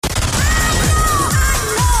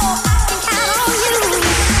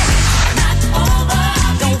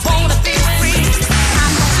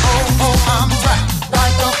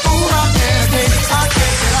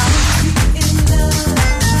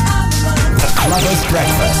Clubbers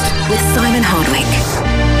Breakfast with Simon Hardwick.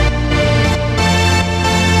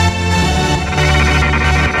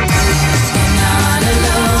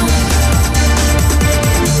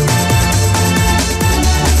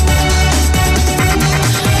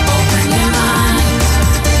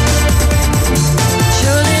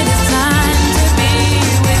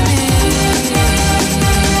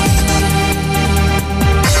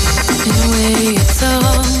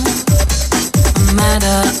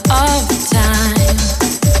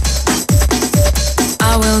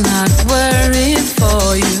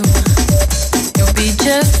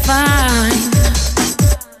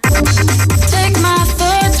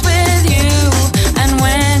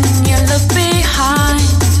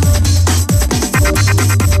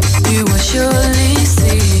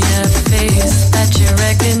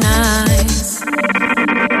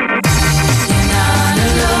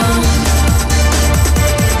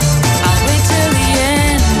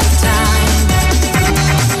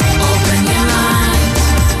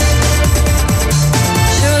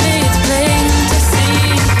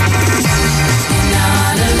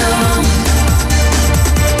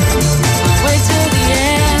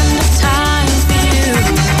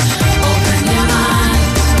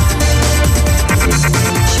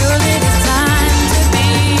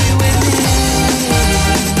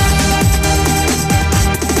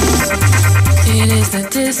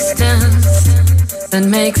 that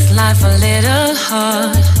makes life a little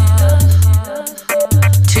hard.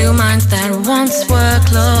 Two minds that once were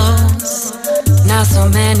close, now so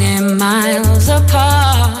many miles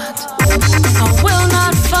apart. I will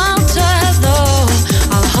not falter though,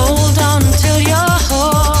 I'll hold on till you're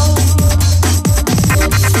home.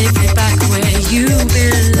 Take me back where you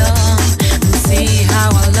belong and see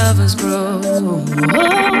how our lovers grow.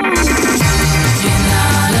 You're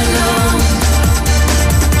not alone.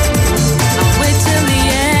 I'll wait till the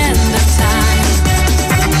end of time.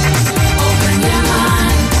 Open your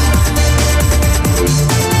mind.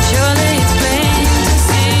 Surely it's plain to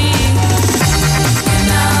see. You're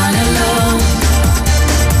not alone.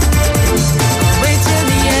 I'll wait till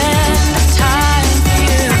the end of time for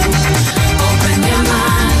you. Open your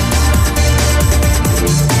mind.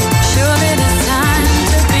 Surely it's time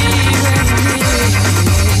to be with me.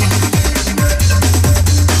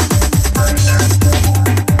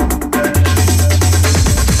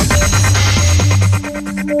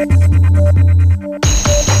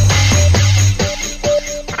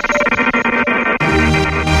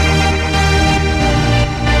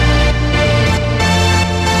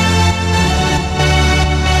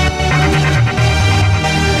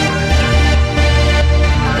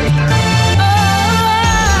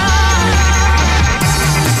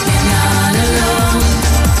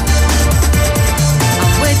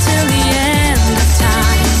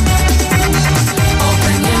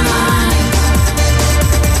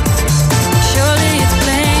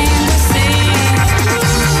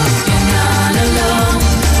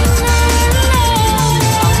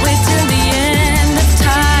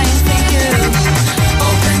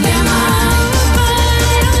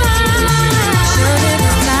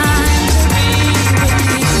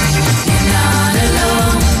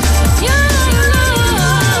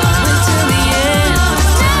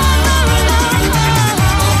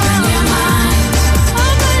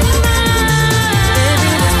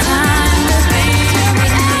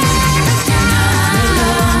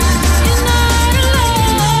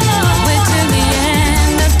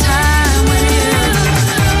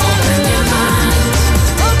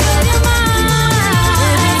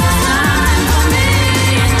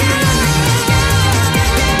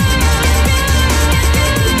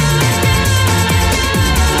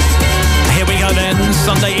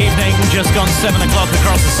 Sunday evening, just gone 7 o'clock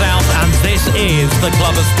across the south, and this is the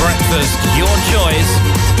Clubbers Breakfast, your choice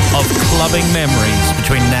of clubbing memories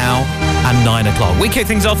between now and 9 o'clock. We kick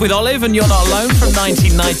things off with Olive and You're Not Alone from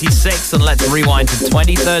 1996, and let's rewind to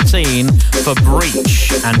 2013 for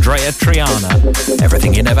Breach, Andrea Triana,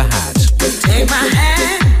 Everything You Never Had. Take my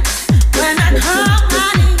hand when I call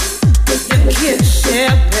my name. Your kiss,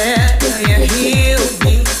 yeah, better, you heal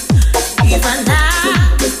me. Even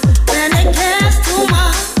now, when it gets too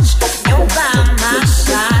much, you're by my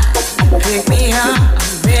side. Pick me up,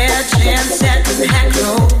 I'm reaching, setting hand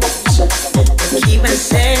close. Keep me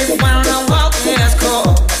safe when the walk is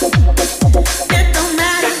cold. It don't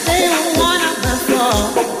matter if they want it before.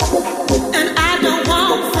 And I don't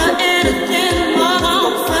want for anything more,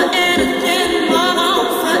 for anything more,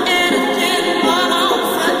 for anything more,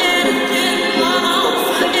 for anything more,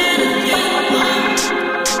 for anything more.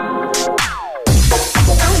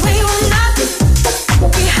 And we were nothing,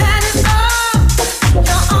 we had it all.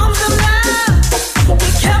 Your arms of love,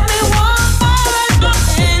 you kept me warm.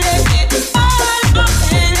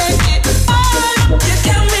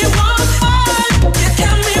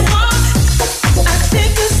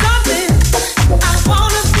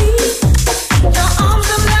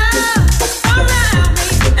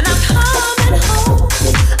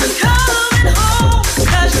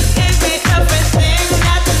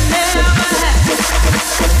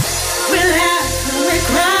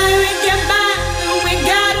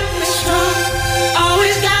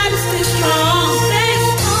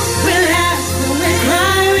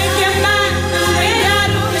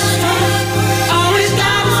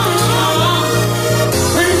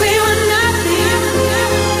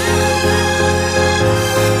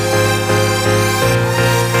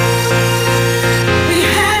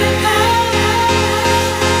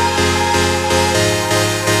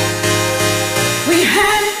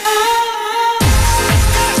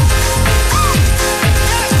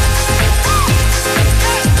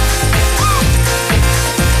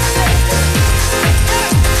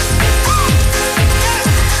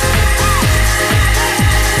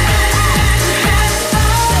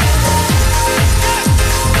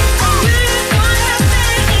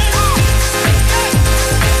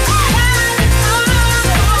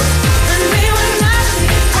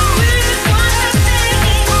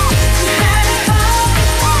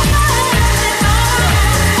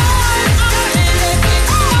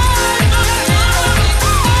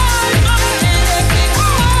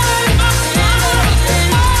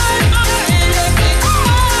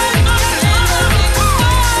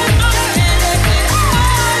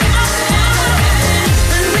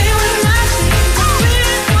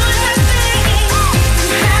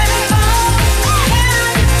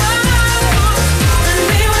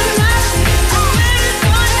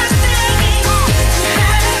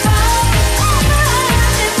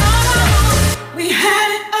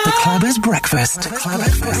 Breakfast, Club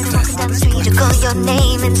at Breakfast. Down the street to call your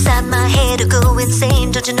name, inside my head to go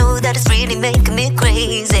insane. Don't you know that it's really making me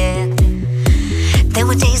crazy? There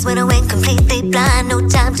were days when I went completely blind, no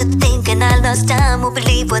time to think and I lost time. Won't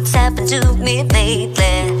believe what's happened to me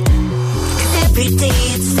lately. Every day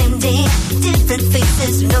it's same day, different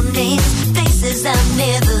faces, no names, places I've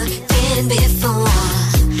never been before.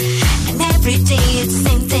 And every day it's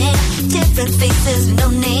same thing, different faces, no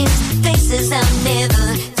names, places I've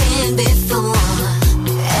never been before.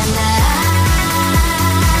 And I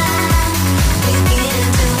begin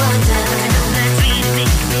to wonder, I know that's really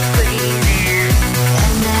making me crazy.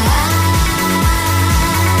 And I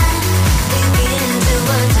begin to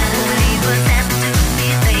wonder what's happened to me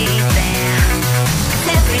lately.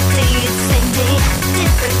 Every day it's same day,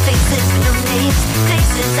 different faces, no names,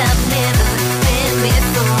 places I've never been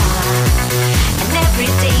before. And every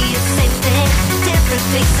day it's same thing, different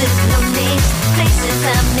faces, no names, places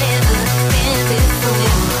I've never been before.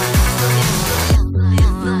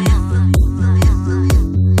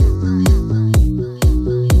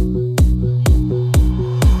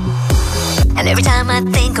 And every time I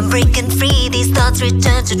think I'm breaking free, these thoughts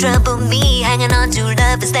return to trouble me. Hanging on to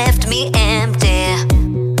love has left me empty.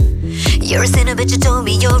 You're a sinner, but you told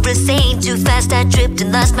me you're a saint. Too fast I tripped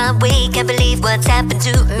and lost my way. Can't believe what's happened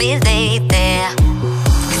to me lately.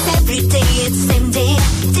 Cause every day it's same day,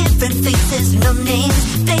 different faces, no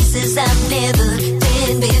names, places I've never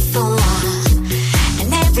been before.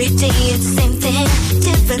 And every day it's same thing,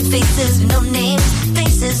 different faces, no names,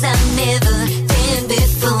 places I've never been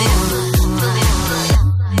before.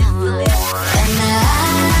 And I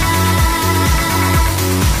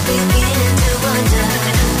begin to wonder,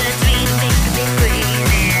 that's really making me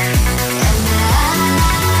crazy. And I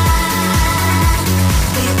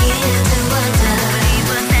begin to wonder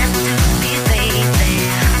what's happened to me lately.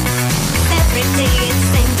 Every day it's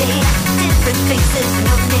same day, different faces,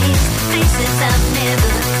 no names, places I've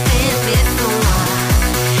never been before.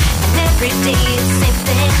 And every day it's same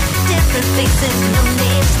thing, different faces, no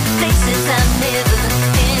names, places I've never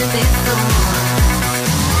been before.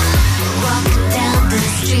 Walking down the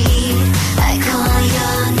street, I call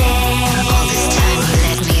your name. All this time you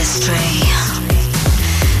led me astray.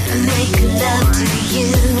 Make love to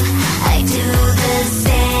you, I do the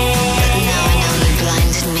same. But now I know you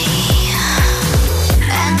blinded me.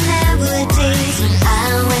 And there were days when I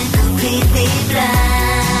went completely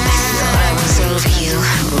blind. I thought I was over you,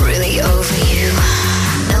 really over you.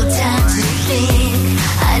 No time to think,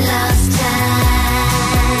 I lost time.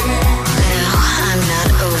 Now I'm not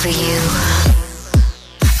over you.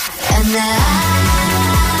 And I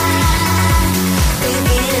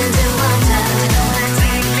begin to wonder, that's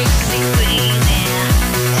really making me crazy.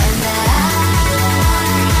 And I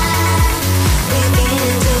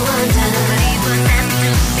begin to wonder what's happened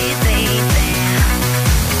to me lately.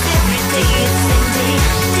 Every day it's same day,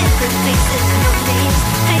 different faces, no names,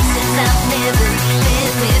 places I've never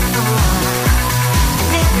been before.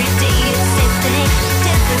 And every day it's same thing,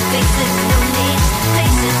 different faces, no names,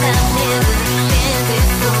 places I've never been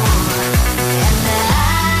before. And I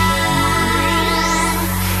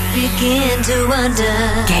begin to wonder.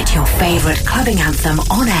 Get your favourite clubbing anthem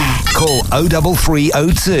on air. Call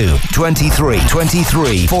 03302 23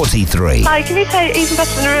 23 43. Hi, can you say Even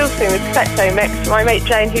Better Than a Real Thing with Perfecto Mix? My mate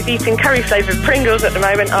Jane, who's eating curry-flavoured Pringles at the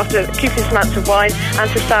moment after copious amounts of wine, and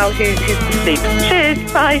to Sal, who's asleep.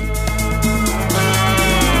 Cheers, bye.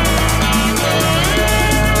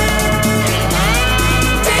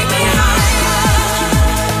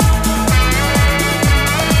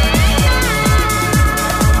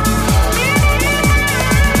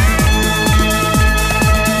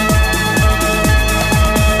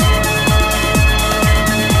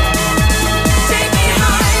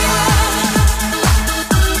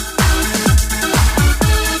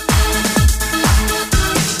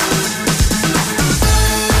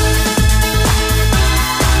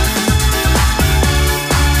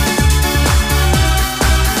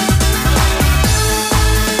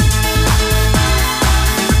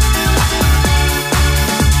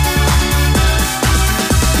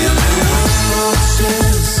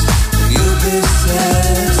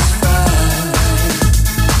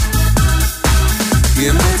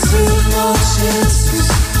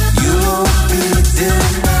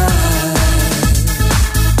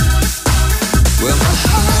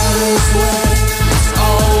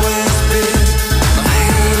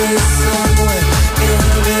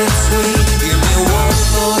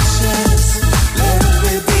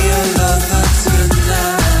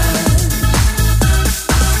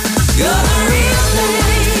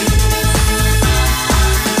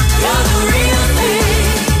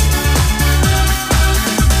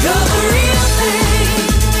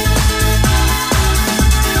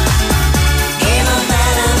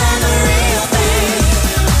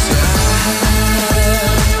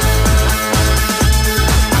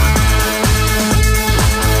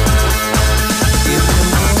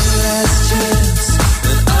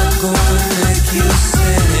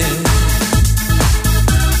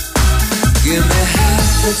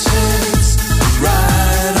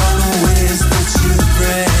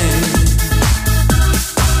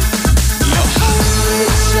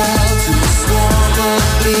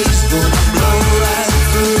 breeze gonna blow right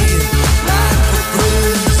through you like a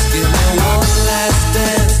breeze. Give me one last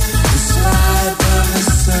dance to slide down the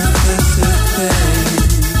surface of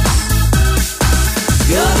things.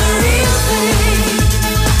 You're the real thing.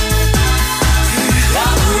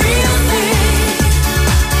 You're the real thing.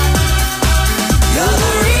 You're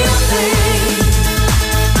the real thing.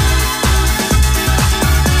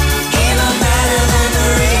 Ain't no better than the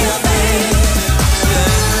real thing.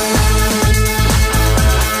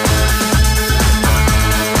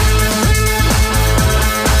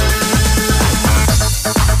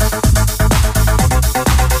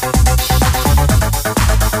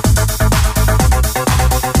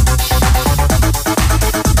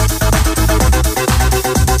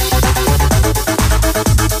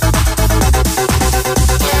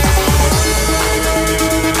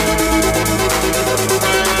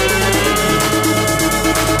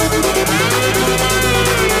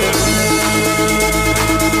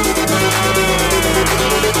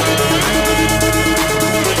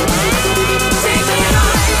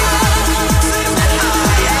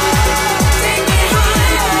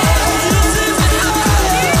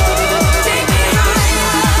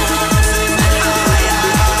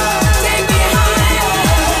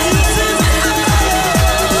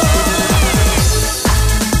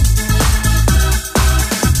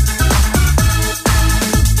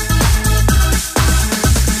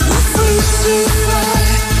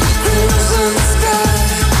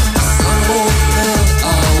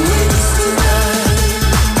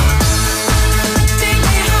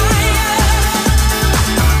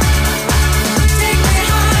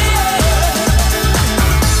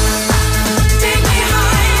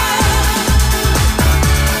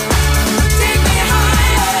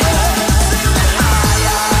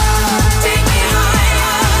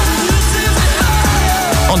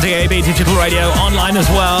 Digital radio, online as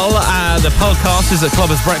well. The podcast is at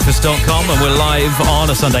clubbersbreakfast.com and we're live on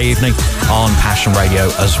a Sunday evening on Passion Radio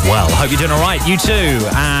as well. Hope you're doing all right, you too.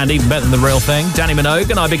 And even better than the real thing, Danny Minogue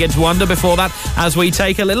and I begin to wonder before that as we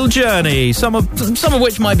take a little journey, some of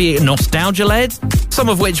which might be nostalgia-led, some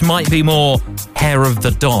of which might be more hair of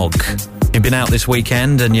the dog. You've been out this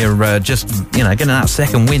weekend and you're just, getting that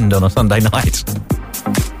second wind on a Sunday night.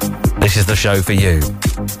 This is the show for you.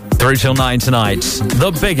 Through till 9 tonight.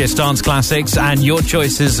 The biggest dance classics and your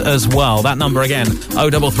choices as well. That number again,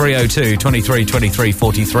 03302 23 23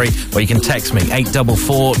 43, or you can text me,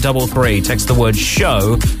 84433. Text the word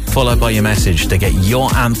show, followed by your message to get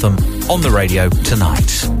your anthem on the radio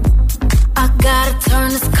tonight. I gotta turn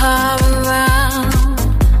this car around.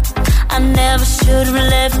 I never should have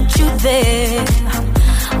left you there.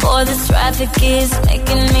 Boy, this traffic is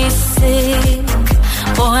making me sick.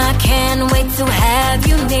 Boy, I can't wait to have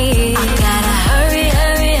you near. I gotta hurry,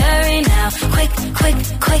 hurry, hurry now. Quick, quick,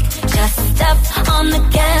 quick. Just step on the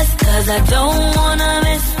gas, 'cause I don't wanna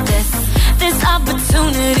miss this. This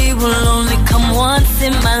opportunity will only come once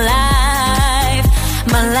in my life.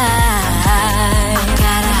 My life. I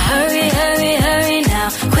gotta hurry, hurry, hurry now.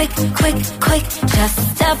 Quick, quick, quick. Just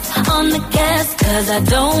step on the gas, 'cause I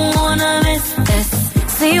don't wanna miss this.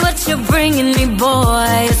 See what you're bringing me,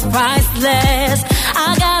 boy, it's priceless.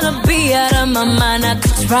 I gotta be out of my mind not to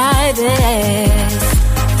try this.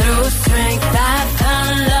 Through strength I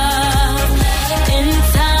found love. In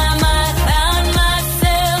time I found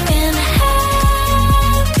myself in happiness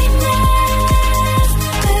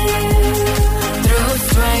with you. Through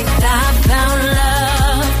strength I found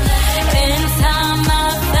love. In time I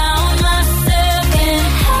found myself in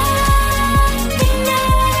happiness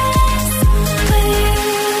with you.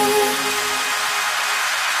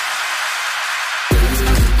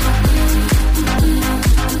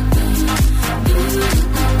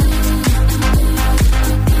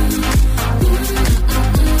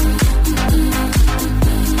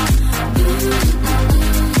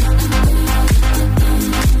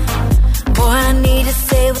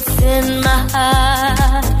 In my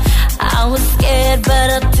heart, I was scared, but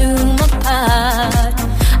I do my part.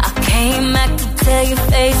 I came back to tell you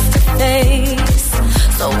face to face,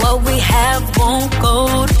 so what we have won't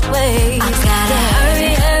go to waste. I gotta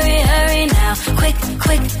hurry, hurry, hurry now. Quick,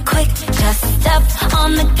 quick, quick. Just step on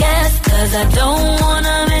the gas, 'cause I don't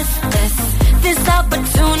wanna miss this. This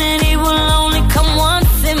opportunity will only come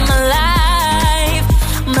once in my life.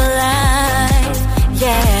 My life,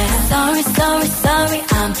 yeah. Sorry, sorry, sorry,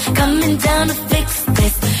 I'm coming down to fix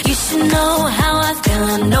this. You should know how I feel,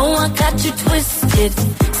 I know I got you twisted.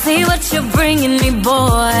 See what you're bringing me,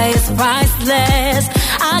 boy, it's priceless.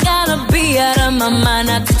 I gotta be out of my mind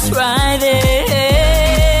not to try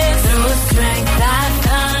this. Through strength I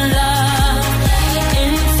found love.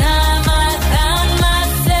 In time I found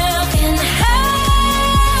myself in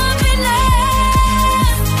happiness.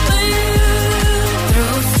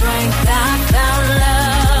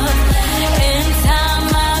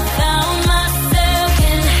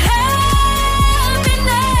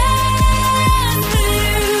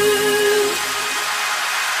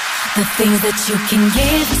 the things that you can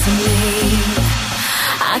give to me.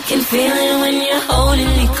 I can feel it when you're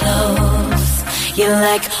holding me close. You're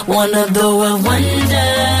like one of the world wonders.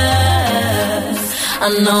 I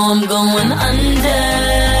know I'm going under.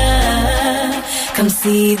 Come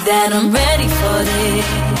see that I'm ready for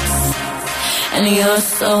this. And you're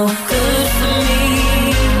so good for me.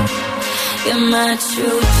 You're my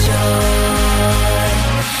true joy.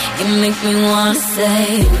 You make me wanna say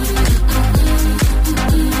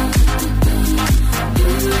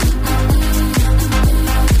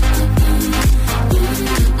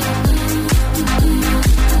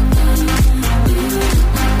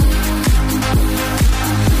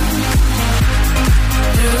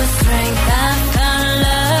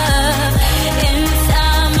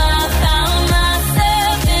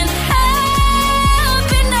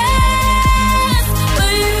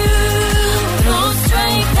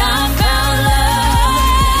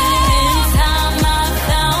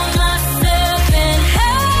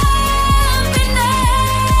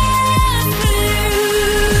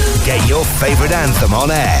Your favourite anthem on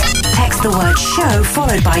air. Text the word show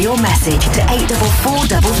followed by your message to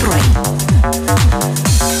 84433.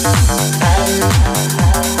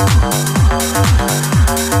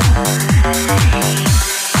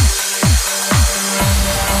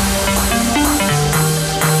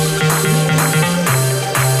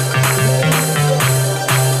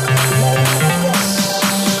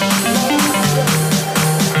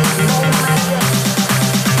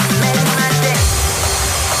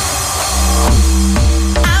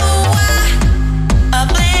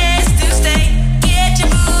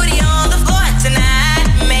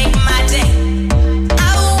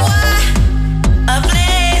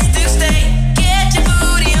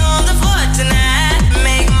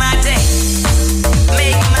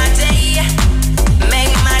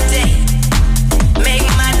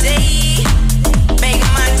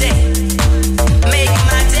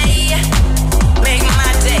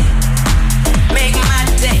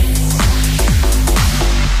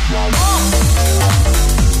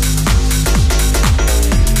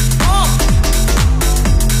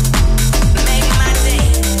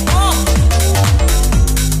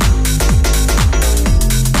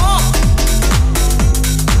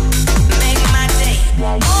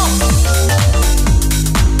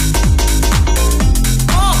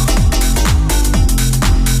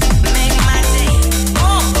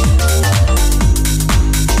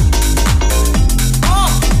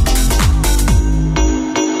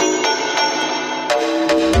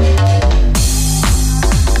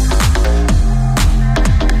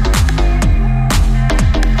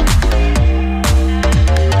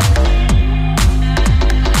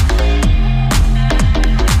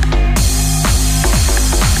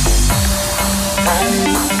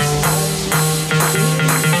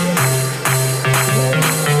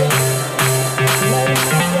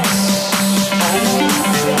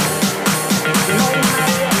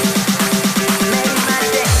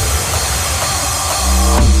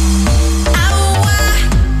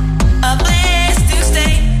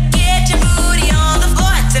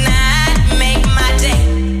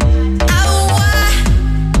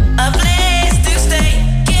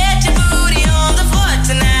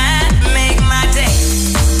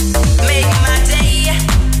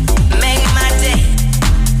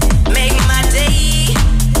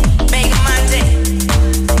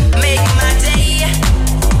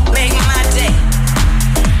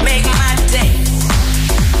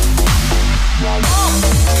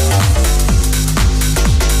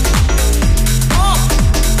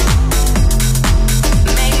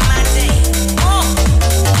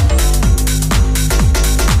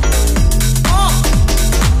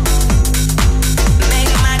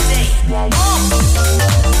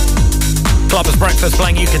 Breakfast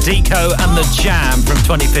playing Ukadiko and The Jam from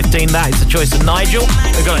 2015. That is the choice of Nigel,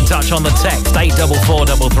 who got in touch on the text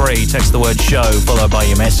 84433. Text the word show followed by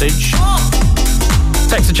your message.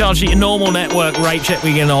 Text the charge at your normal network rate. Check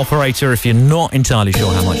with an operator if you're not entirely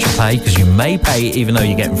sure how much you pay, because you may pay even though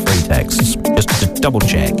you're getting free texts. Just to double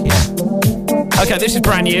check, yeah. Okay, this is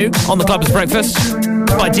brand new on the Clubbers Breakfast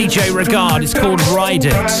by DJ Regard. It's called Ride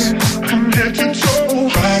It. From head to toe,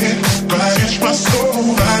 ride it, my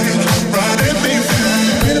soul, ride it, baby.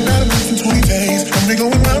 Been about a month and 20 days, and they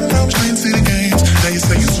going round and round playing city games. Now you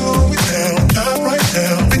say you slow it down, not right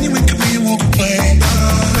now. Then you wink at me and we'll complain.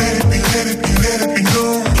 Let it be, let it be, let it be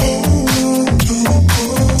known.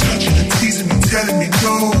 Touching and teasing me, telling me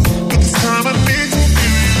no. But this time I need to be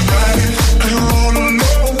ride it, and all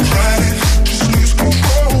alone, ride it. Just lose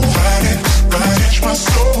control, ride it, my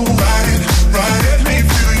soul, ride it, me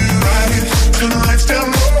feel you, ride it. Turn the lights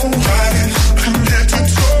down low, ride it. From head to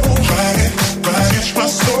toe, ride it, my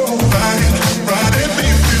soul, ride it.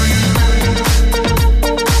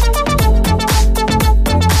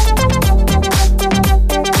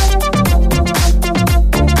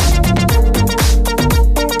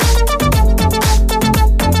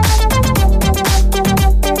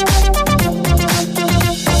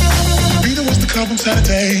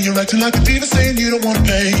 acting like a diva saying you don't wanna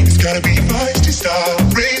pay. It's gotta be feisty style,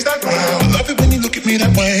 raise that ground. I love it when you look at me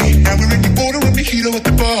that way. Now we're in your border with mojito at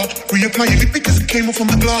the bar. Reapply your lip because it came off from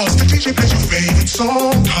the glass. The DJ plays your favorite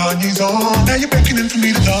song, Kanye's on. Now you're beckoning for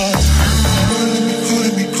me to dance.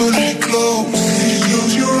 Pulling me close.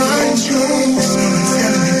 Close your eyes,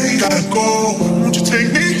 telling me we gotta go. Won't you take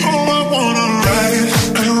me home? I wanna ride it.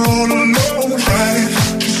 I don't wanna know. Ride it,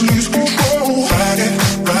 just lose control. Ride it,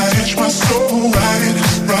 catch my soul. Ride it,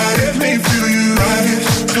 make me feel you. Ride it,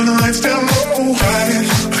 turn the lights down low. Ride it,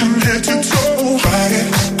 from head to toe. Ride it,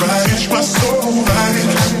 catch my soul. Ride it,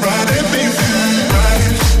 make me feel you. Ride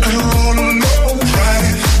it, I don't wanna know. Ride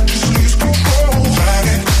it, just lose control. Ride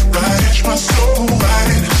it, catch my soul.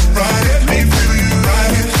 Ride it, make me feel you.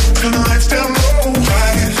 Ride it, turn the lights down low.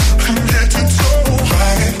 Ride it, from head to toe.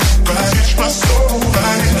 Ride it, catch my soul.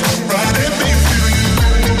 Ride it, make me feel you.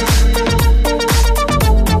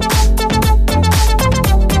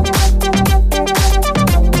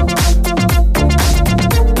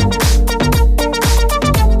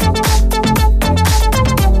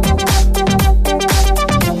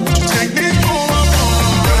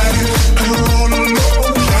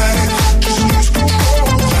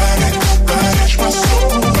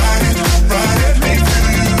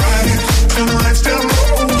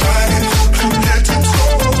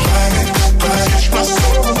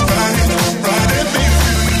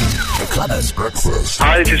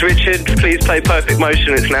 Hi, this is Richard. Please play Perfect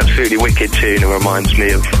Motion. It's an absolutely wicked tune and reminds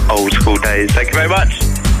me of old school days. Thank you very much.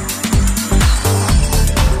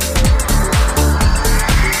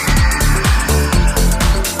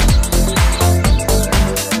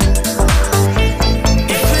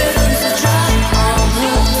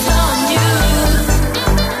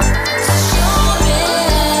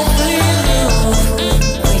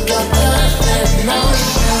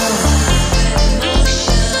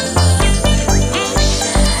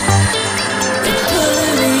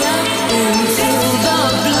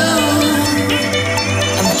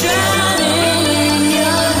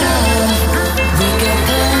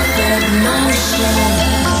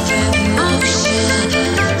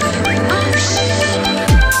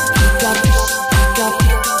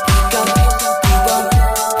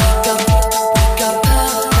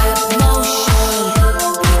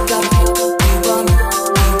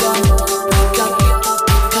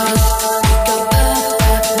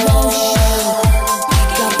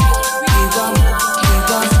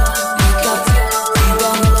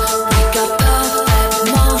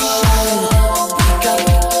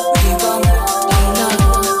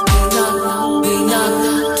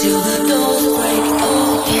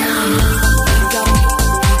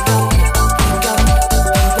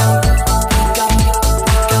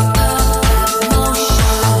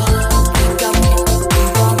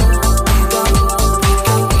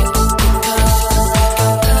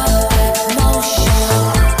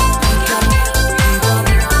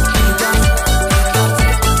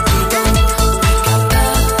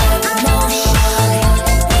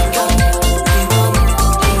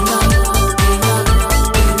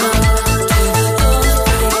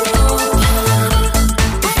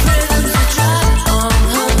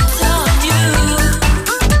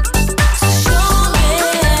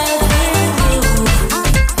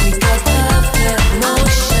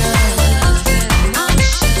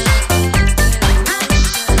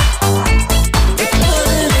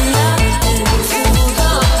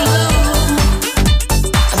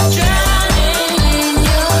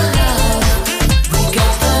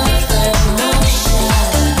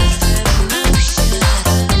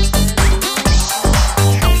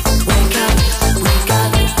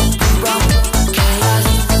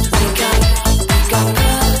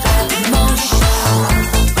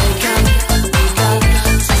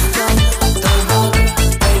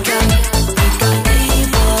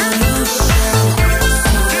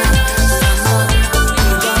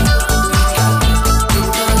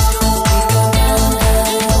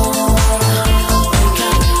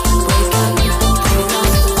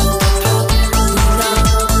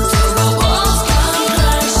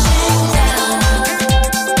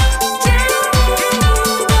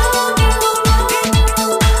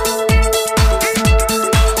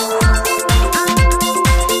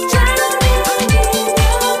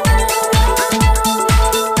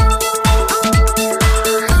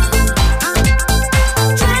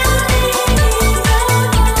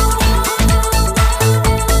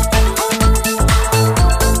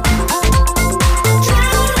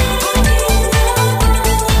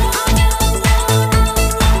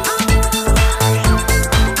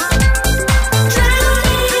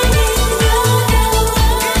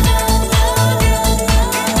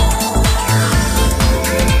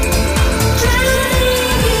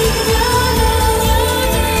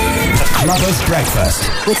 Breakfast.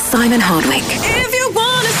 With Simon Hardwick. If you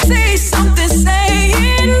wanna say something, say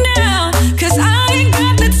it now. 'Cause I ain't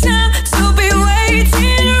got the time to be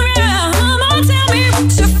waiting around. Come on, tell me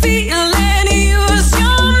what you feel and use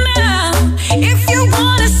your mouth. If you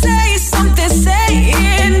wanna say something, say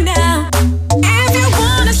it now. If you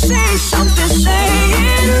wanna say something, say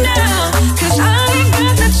it now. 'Cause I ain't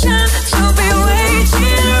got the time to be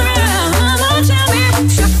waiting around. Come on, tell me what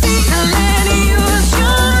you feel and use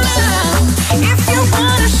your mouth. If you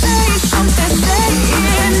wanna say something, say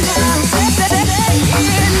it now. Say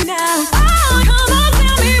it now. Oh, come on,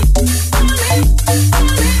 tell me.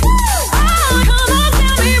 Oh, come on,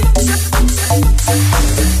 tell me what you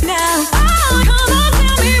now. Oh, come on,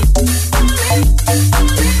 tell me.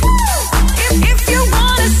 If you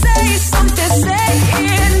wanna say something, say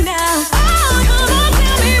it now. Oh, come on,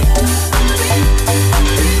 tell me.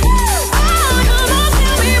 Oh, come on,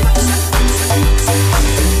 tell me what you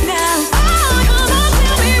now. Oh, come on,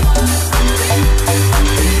 tell me.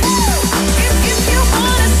 If you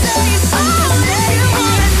wanna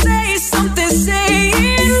say something, say it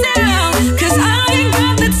now. 'Cause I ain't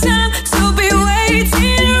got the time to be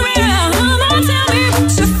waiting around. Come on, tell me what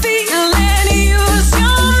you feel and use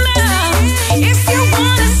your mouth. If you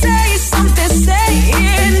wanna say something, say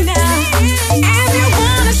it now. If you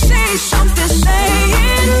wanna say something, say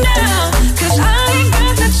it now. 'Cause I ain't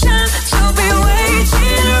got the time to be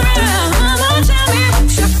waiting around. Come on, tell me what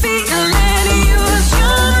you feel and use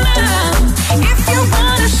your mouth. If you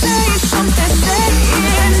wanna say something, say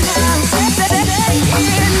it now. Say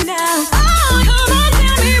it now. Oh, come on,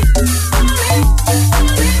 tell me.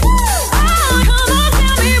 Oh, come on,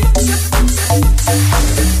 tell me what you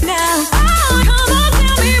now. Oh, come on,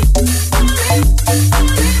 tell me.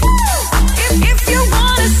 If you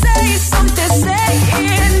wanna say something, say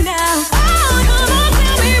it now. Oh, come on,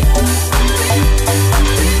 tell me.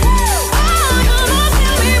 Oh, come on,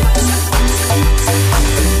 tell me what you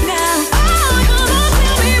now. Oh, come on,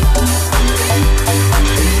 tell me.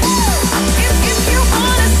 If you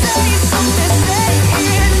wanna say something, say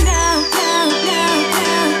it now.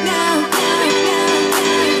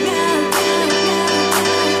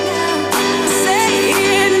 Say it now.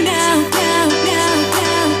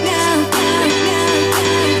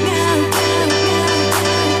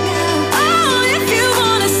 Oh, if you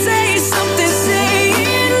wanna say something, say it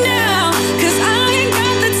now. 'Cause I ain't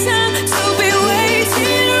got the time to be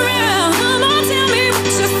waiting around. Come on, tell me what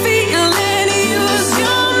you feel and use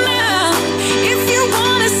your mouth. If you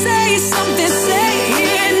wanna say something, say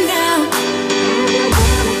it now.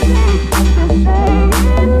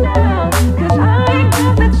 'Cause I ain't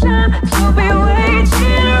got the time to be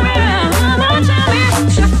waiting around. Come on, tell me what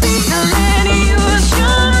you feel and use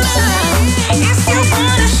your mouth. If you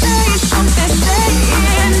wanna say something, say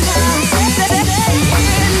it now. Say it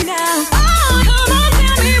now. Oh, come on,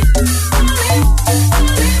 tell me.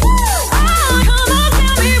 Oh, come on,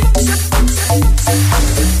 tell me what you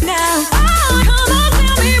now. Oh, come on,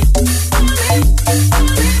 tell me.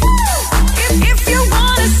 If you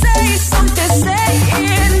wanna say something, say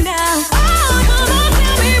it now. Oh, come on,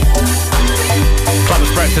 tell me.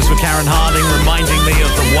 Clubbers Breakfast with Karen Harding, reminding me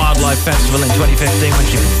of the Wildlife Festival in 2015 when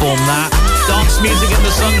she performed that. Dance music in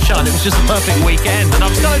the sunshine. It was just a perfect weekend. And I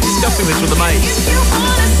was kind of discussing this with a mate.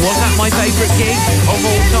 Was that my favourite gig of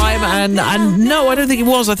all time? And no, I don't think it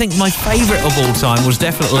was. I think my favourite of all time was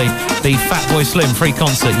definitely the Fatboy Slim free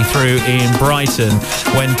concert he threw in Brighton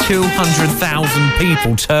when 200,000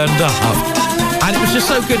 people turned up. And it was just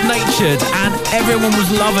so good-natured and everyone was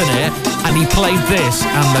loving it. And he played this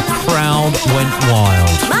and the crowd went wild.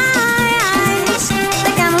 My eyes,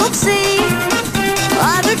 they can look see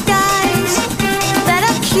other guys that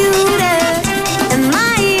are cuter than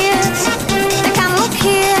my ears. They can look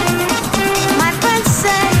here. My friends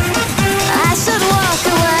say I should walk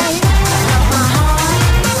away. My heart,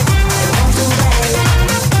 it won't do, babe.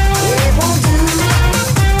 It won't do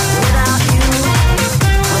without you.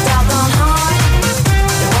 Without the heart,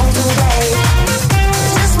 it won't do, babe. It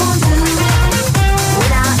just won't do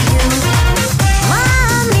without you.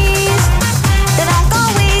 Mommy,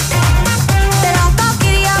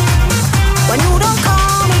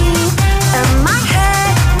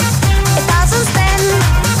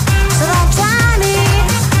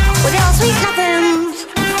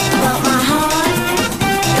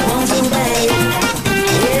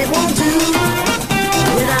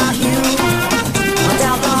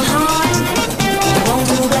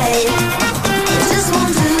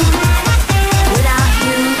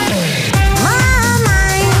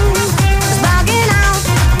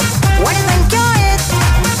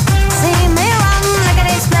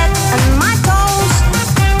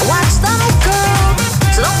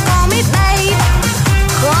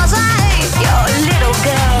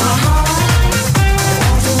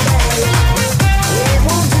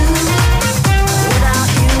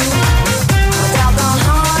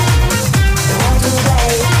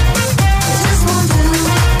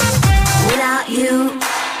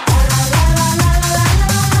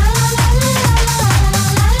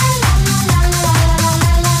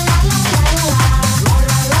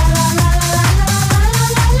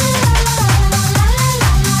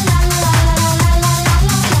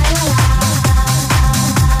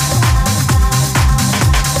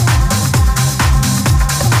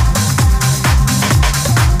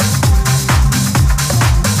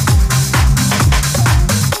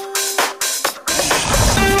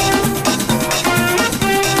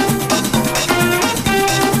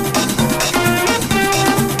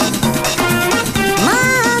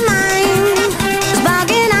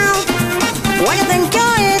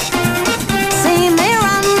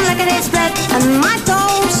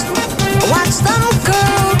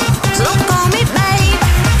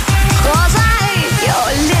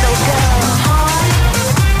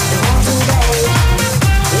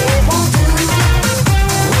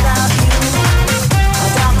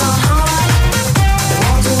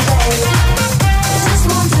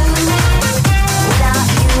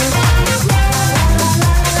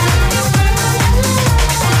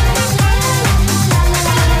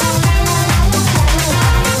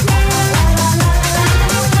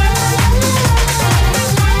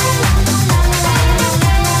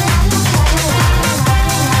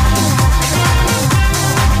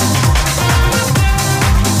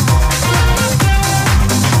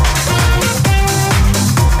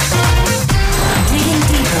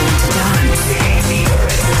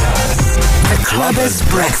 Clubbers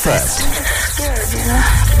Breakfast.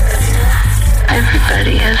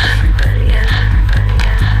 Everybody is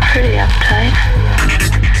pretty uptight.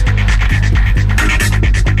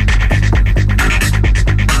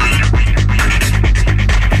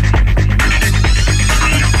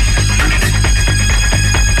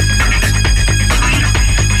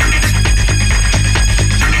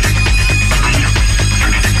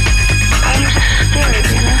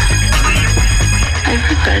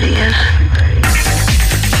 Everybody is.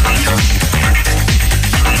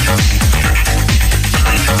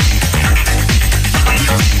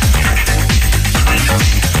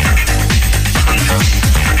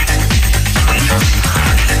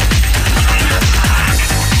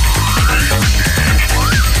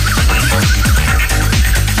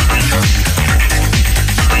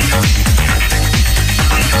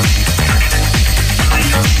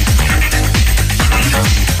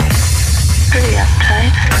 Pretty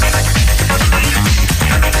uptight.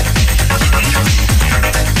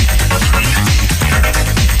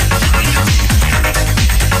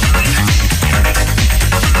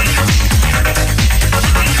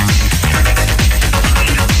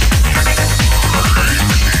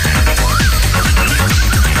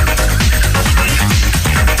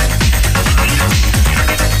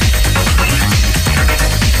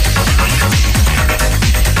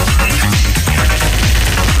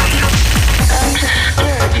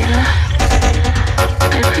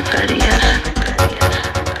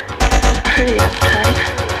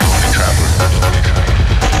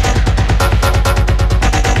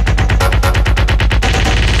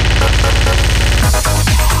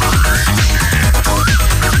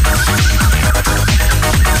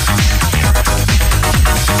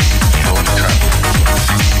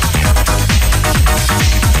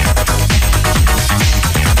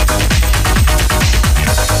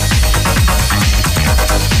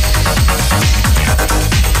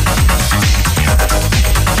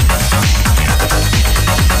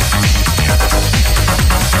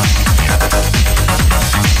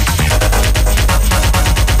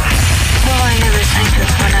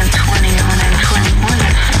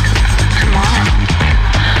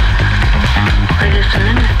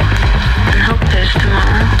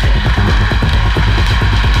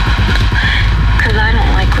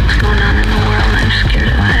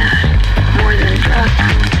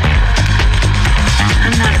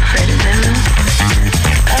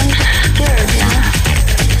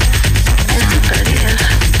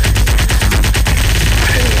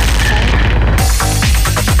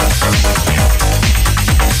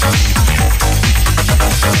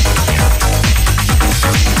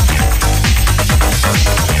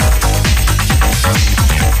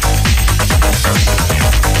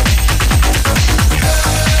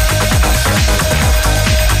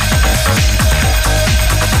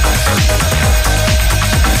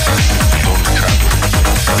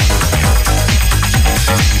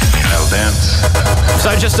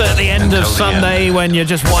 Of Sunday when you're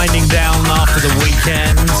just winding down after the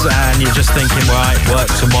weekend and you're just thinking, right, work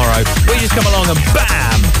tomorrow. We just come along and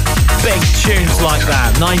bam! Big tunes like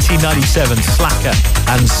that. 1997, Slacker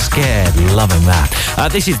and Scared. Loving that.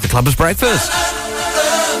 This is the Clubbers Breakfast.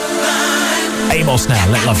 Amos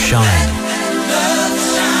now, Let Love Shine.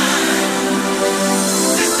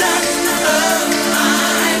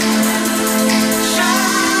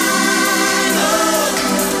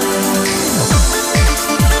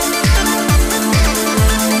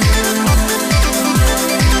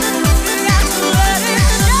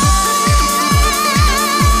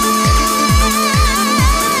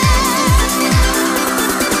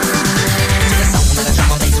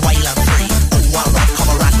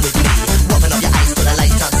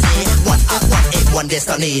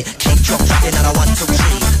 Destiny, keep drop dropping on a 1, 2, 3.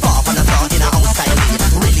 Far from the thought in our own style.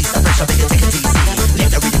 Release the pressure, make it take it easy.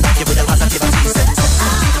 Let the rhythm rock you with the positivity.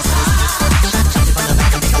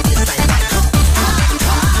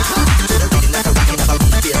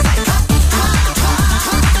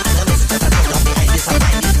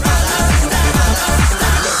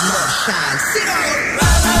 Yeah.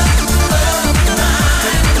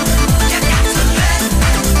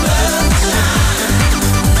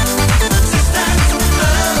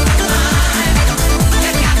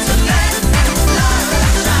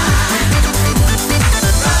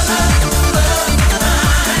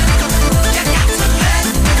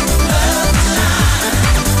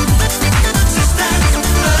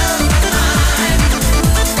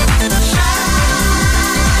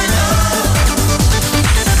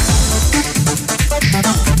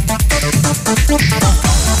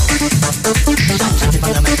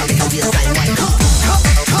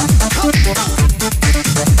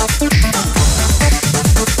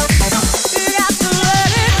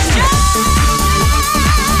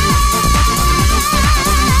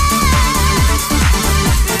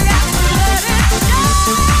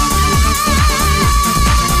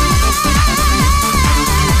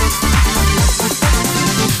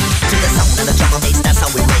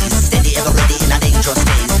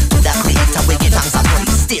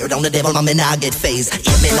 on the devil, mommy, now get phased.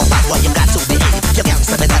 It may no bad boy, you got to behave. Your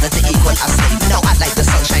gangster mentality equal a slave. Now I like the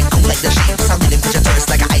sunshine, cool like the shade. So really put your thirst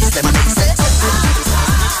like an ice lemonade. Set.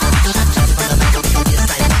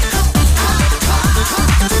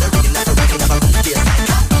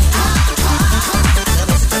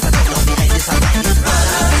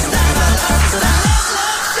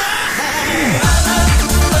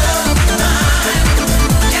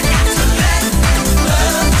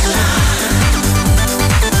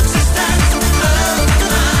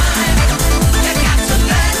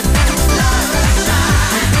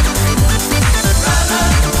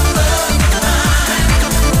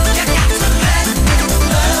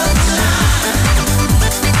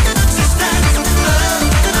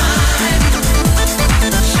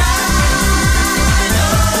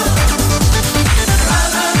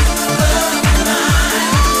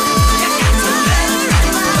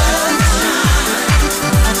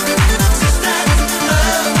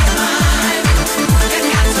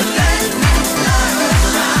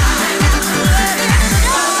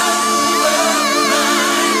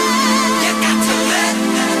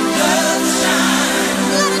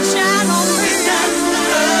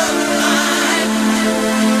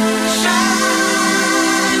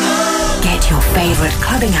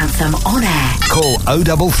 Anthem on air. Call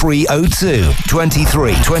 03302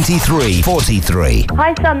 23 23 43.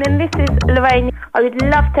 Hi Simon, this is Lorraine. I would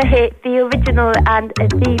love to hear the original and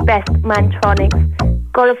the best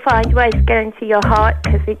Mantronics. Gotta find ways to get into your heart,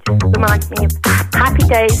 because it just reminds me of happy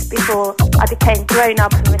days before I became grown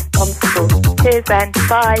up and responsible. Cheers then,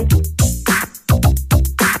 bye.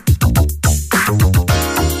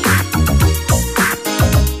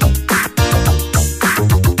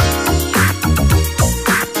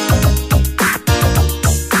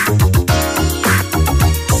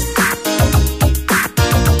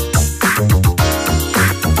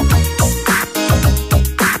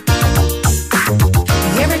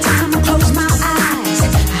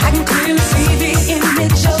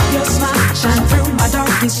 Shine through my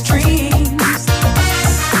darkest dreams.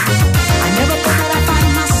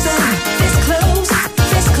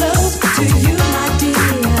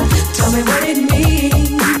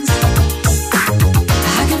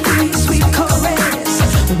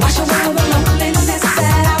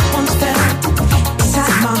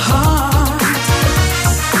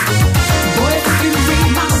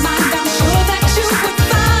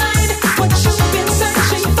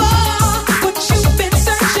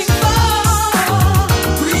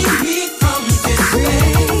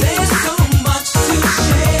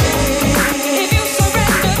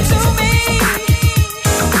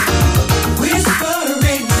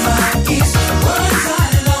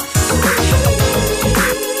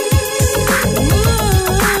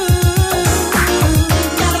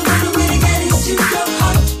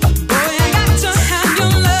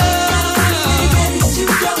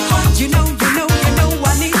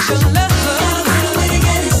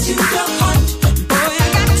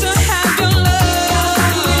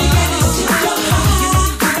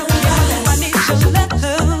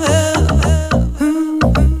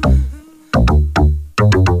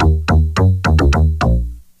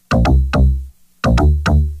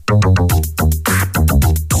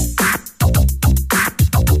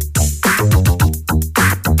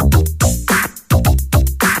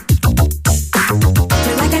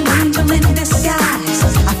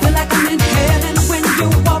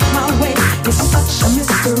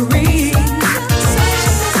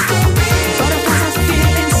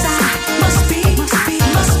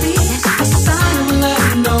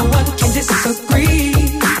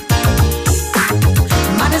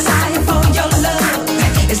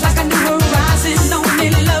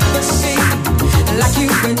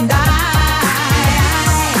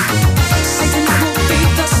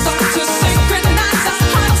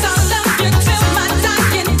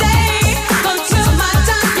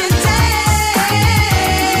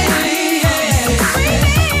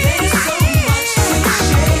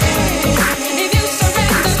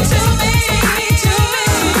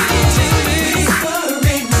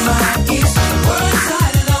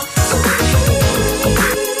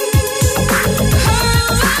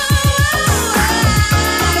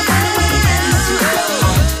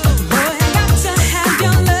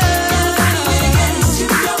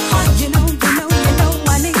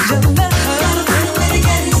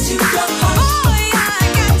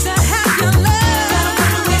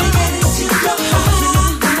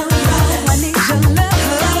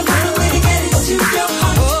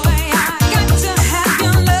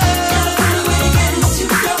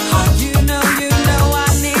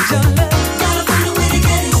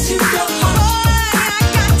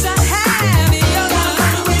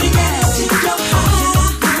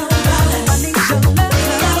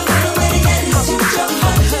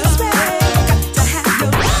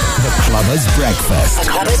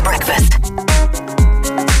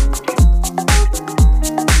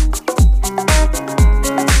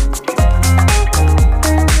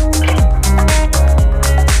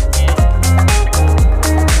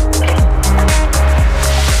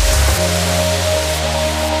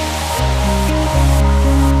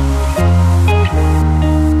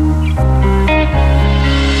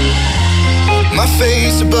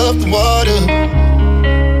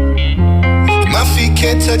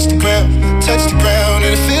 touch the ground,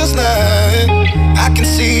 and it feels like I can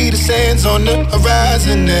see the sands on the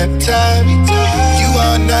horizon every time you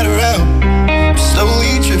are not around. I'm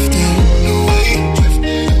slowly drifting away,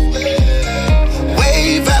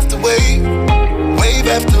 wave after wave, wave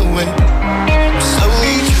after wave. I'm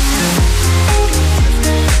slowly drifting,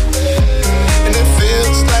 and it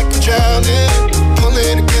feels like I'm drowning,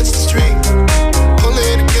 pulling against the stream,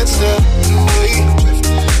 pulling against the wave.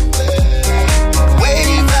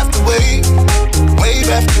 Wave after wave, wave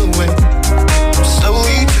after wave. I'm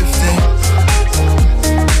slowly drifting.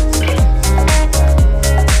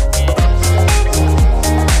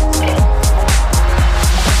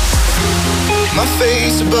 My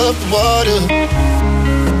face above the water,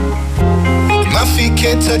 my feet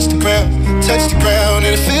can't touch the ground,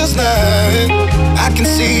 and it feels like I can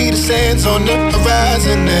see the sands on the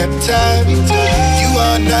horizon every time you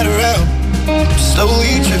are not around. I'm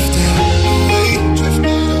slowly drifting away,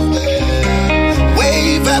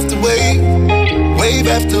 wave after wave, wave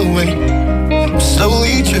after wave. I'm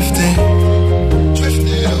slowly drifting away,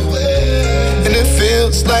 and it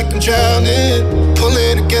feels like I'm drowning,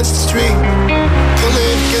 pulling against the stream,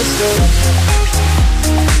 pulling against the.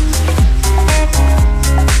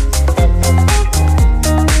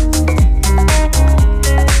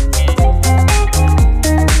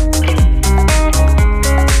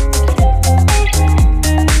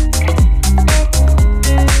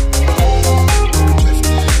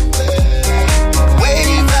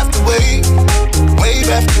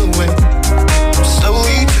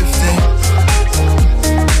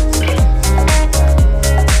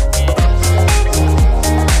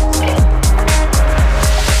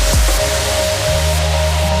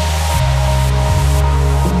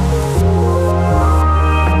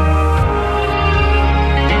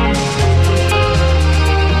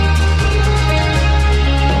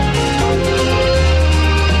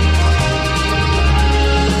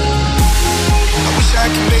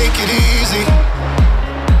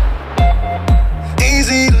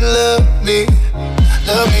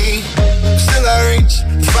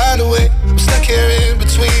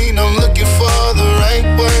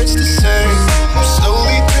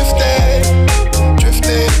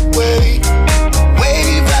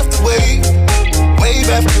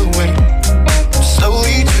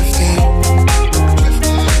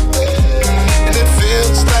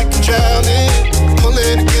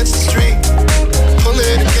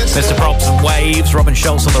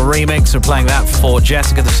 We're playing that for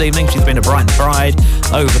Jessica this evening. She's been to Brighton Pride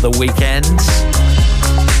over the weekend.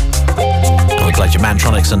 And we played your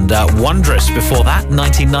Mantronics and Wondrous before that,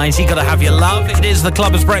 1990. Gotta Have Your Love. It is the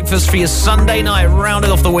Clubbers Breakfast for your Sunday night,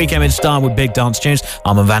 rounding off the weekend in style with big dance tunes.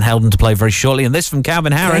 Armand Van Helden to play very shortly, and this from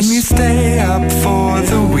Calvin Harris. Can you stay up for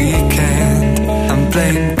the weekend and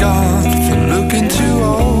blame God for looking too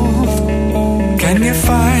old? Can you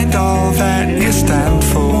find all that you stand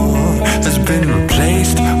for has been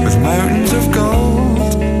replaced with mountains of gold?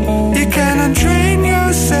 You can untrain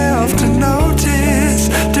yourself to notice,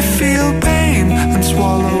 to feel pain and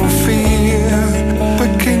swallow fear.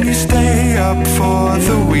 But can you stay up for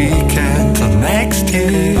the weekend till next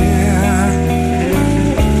year?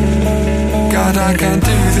 God, I can't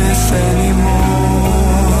do this anymore,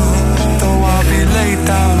 though I'll be laid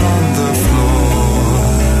down on the floor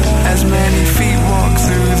as many feet walk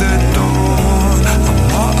through the door. I'm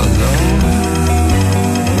not alone.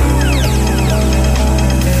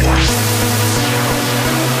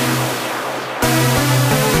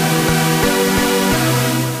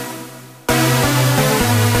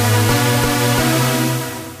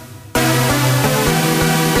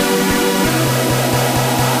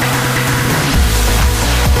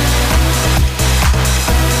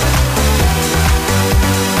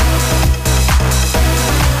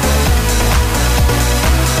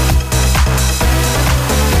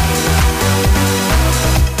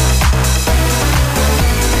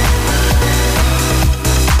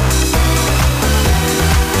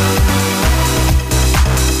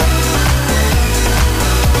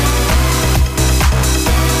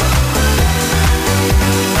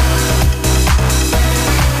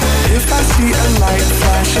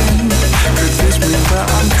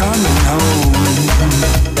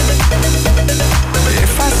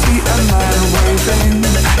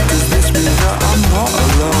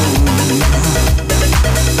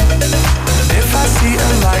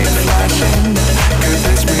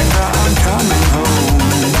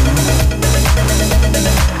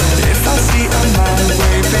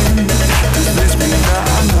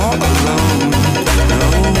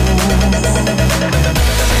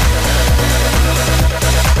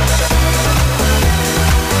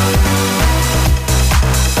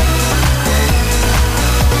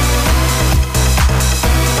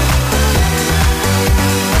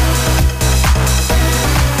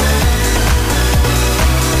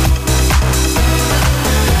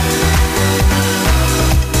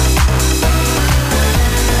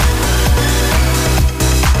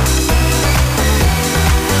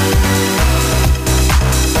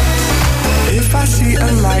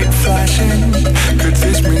 light flashing, could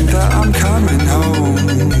this mean that I'm coming home?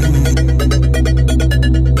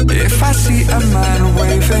 If I see a man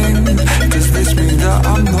waving, does this mean that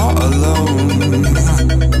I'm not alone?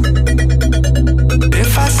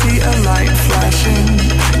 If I see a light flashing,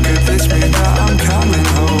 could this mean that I'm coming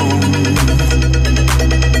home?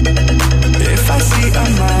 If I see a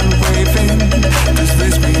man waving, does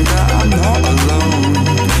this mean that I'm not alone?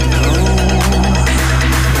 No.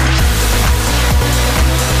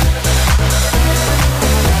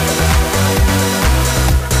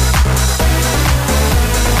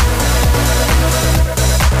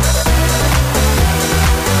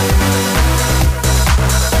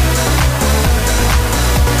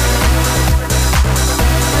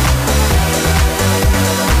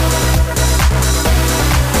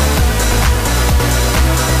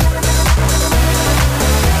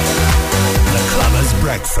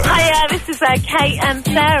 Hiya, this is Kate and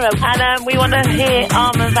Sarah, and we want to hear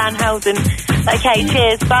Armand Van Helden. Okay,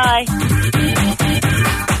 cheers, bye.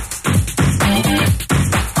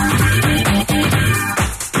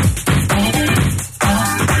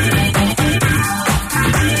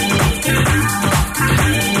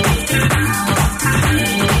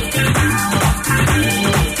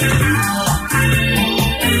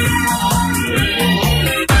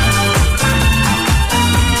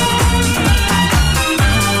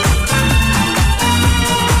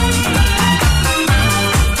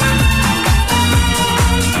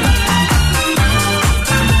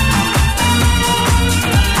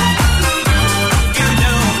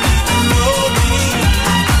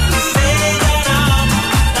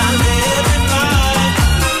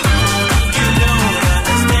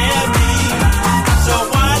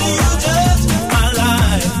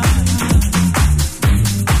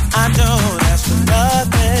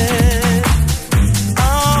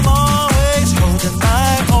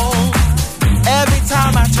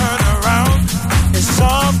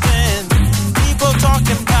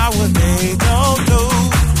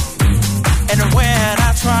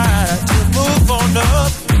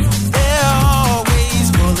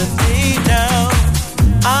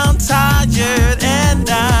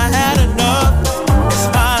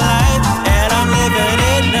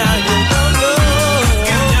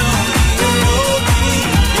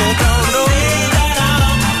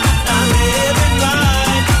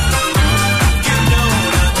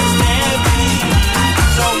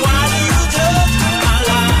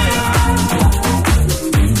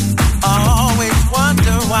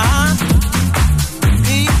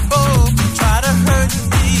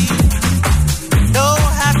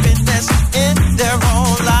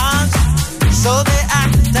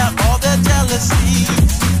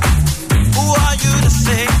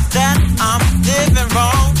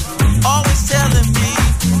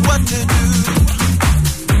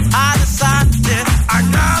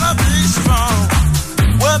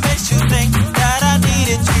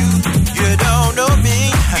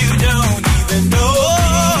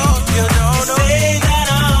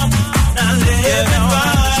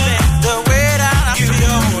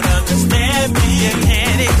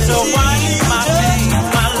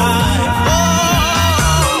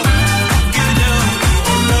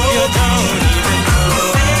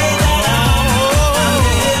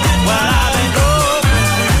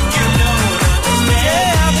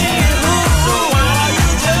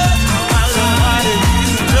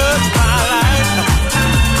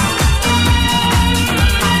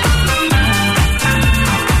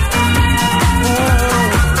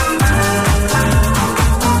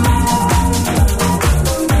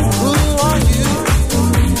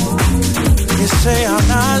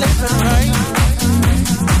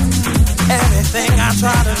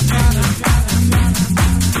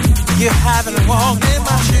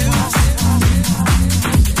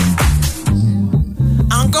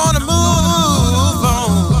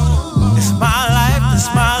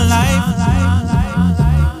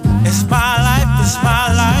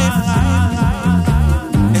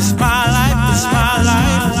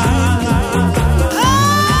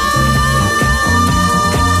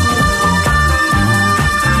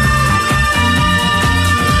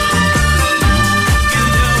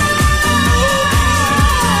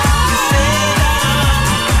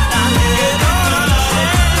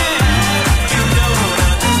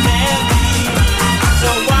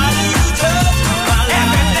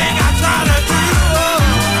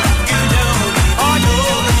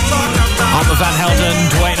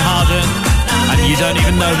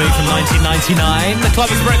 The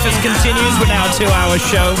Clubbers Breakfast continues with our 2-hour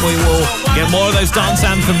show. We will get more of those dance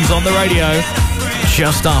anthems on the radio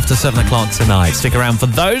just after 7 o'clock tonight. Stick around for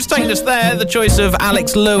those. Taking us there, the choice of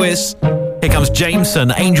Alex Lewis Here comes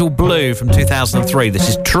Jameson, Angel Blue from 2003. This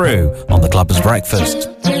is True on the Clubbers Breakfast.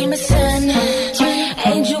 Jameson,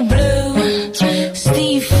 Angel Blue,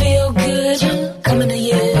 Steve Feel Good, coming to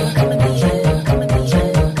you.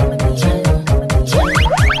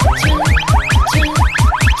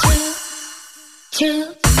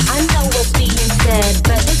 I know what's being said,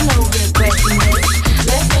 but there's no regretting it.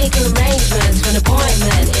 Let's make arrangements for an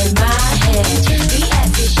appointment in my head. The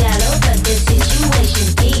act is shallow, but the situation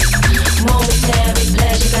deep. Momentary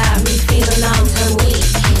pleasure got me feeling long-term weak.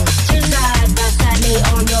 Side by side, me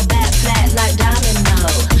on your back, flat like domino.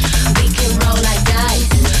 We can roll like dice,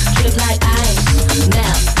 drip like ice,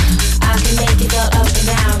 melt. I can make it go up and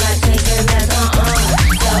down like shaking that's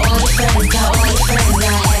Tell all your friends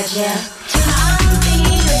I had ya.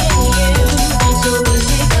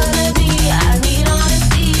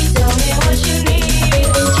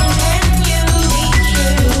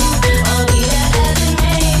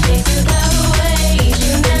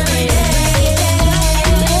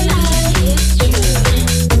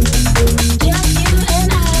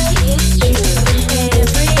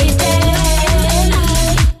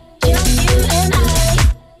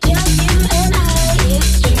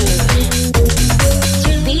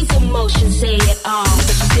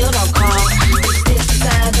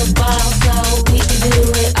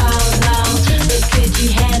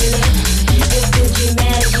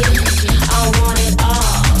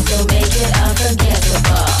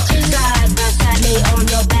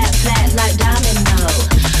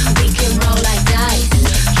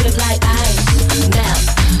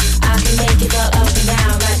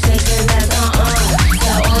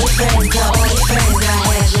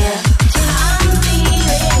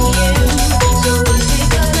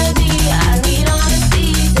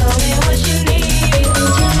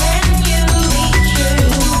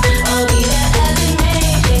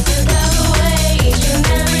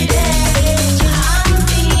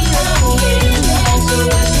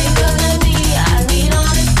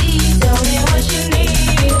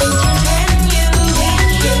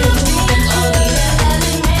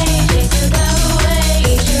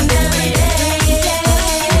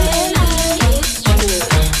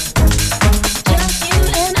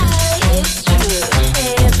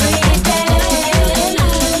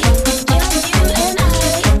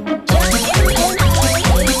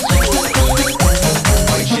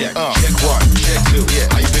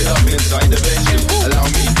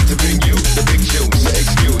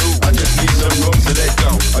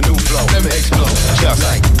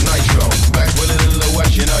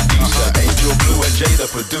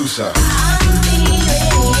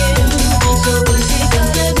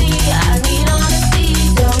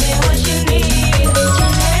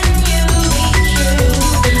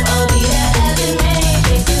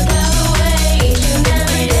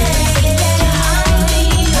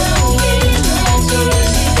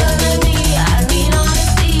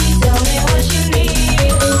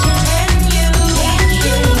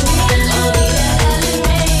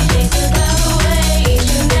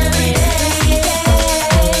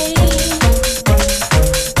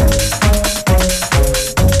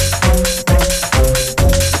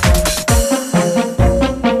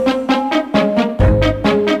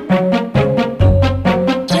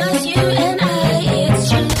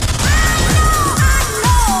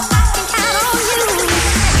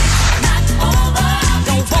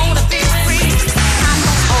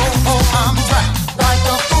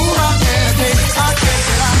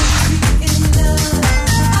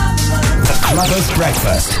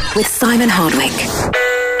 With Simon Hardwick.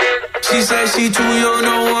 She said she too young,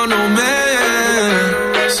 don't want no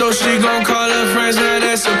man. So she gon' call her friends, now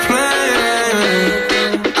that's a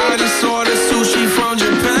plan. I just ordered sushi from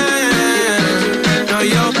Japan. Now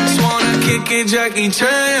yo, just wanna kick it, Jackie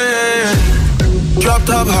Chan. Drop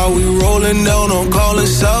top, how we rollin' down on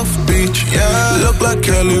Collins South Beach. Yeah, look like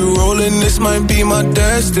Kelly rollin', this might be my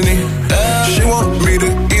destiny. Yeah. She want me to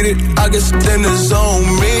eat it, I guess then it's on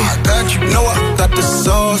me. I got you, know I got the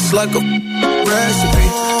sauce like a recipe.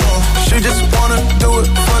 She just wanna do it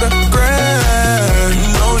for the grand. You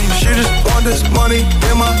know you, she just want this money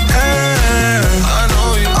in my hand. I know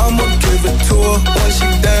you, I'ma give it to her when she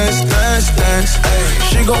dance, dance, dance. Ay,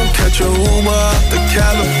 she gon' catch a Uber out the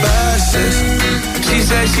Calabasas. She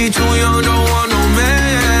said she too young, don't want no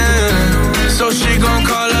man. So she gon'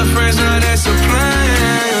 call her friends, now that's a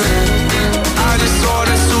plan. I just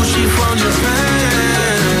ordered sushi from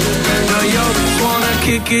Japan. Now yo, just wanna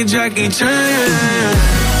kick it, Jackie Chan.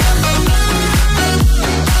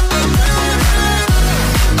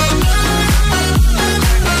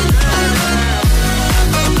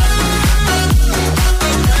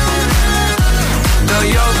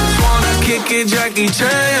 it Jackie Chan.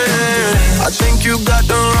 I think you got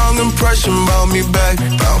the wrong impression about me back.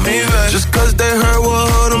 Just cause they heard what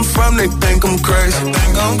hood I'm from, they think I'm crazy.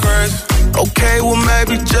 Okay, well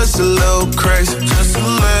maybe just a little crazy.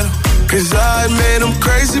 Cause I admit I'm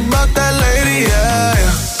crazy about that lady, yeah.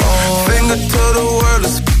 Finger to the world,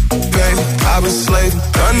 it's baby. I've been slaving,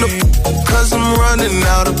 done the cause I'm running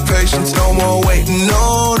out of patience. No more waiting,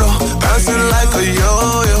 no. Bouncing like a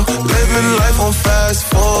yo-yo. Living life on fast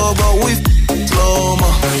forward, but we slow-mo,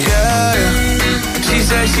 yeah. She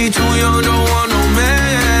said she too young, don't want no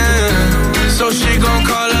man. So she gon'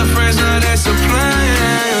 call her friends, now that's a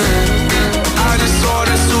plan. I just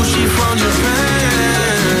ordered sushi from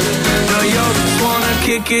Japan. Now yo just wanna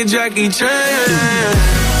kick it Jackie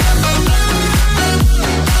Chan.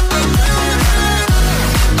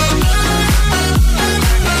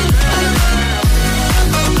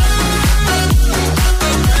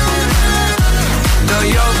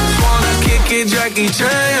 Jackie Chan.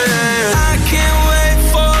 I can't wait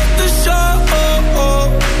for the show.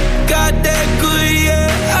 Got that good,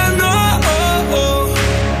 yeah, I know.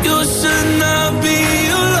 You should not be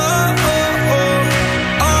alone.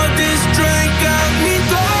 All this drink got me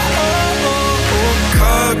going.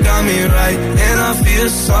 Car got me right, and I feel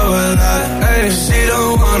so alive. Hey, she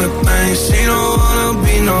don't wanna think, she don't wanna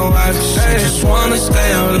be no wife. She just wanna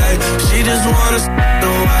stay up late, she just wanna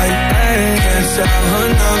the white. Hey, can't tell her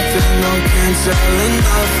nothing, no, can't tell her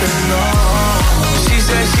nothing, no. She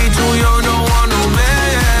said she too young, don't want no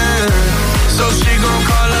man. So she gon'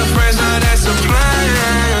 call her friends, now that's a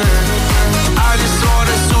plan. I just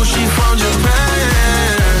ordered sushi from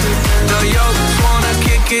Japan. Now yo just wanna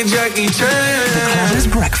kick it Jackie Chan. The Clubbers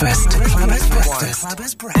Breakfast. The Clubbers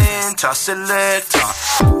Breakfast. Interselector.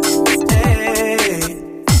 Hey.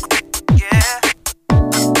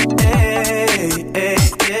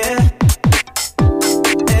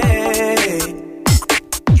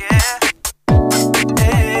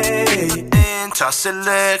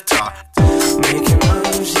 Selector, making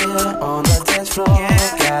moves, yeah, on the dance floor.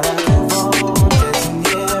 Gotta move on, dancing,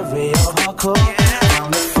 yeah, real hardcore. From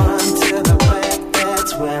the front to the back,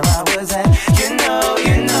 that's where I was at. You know,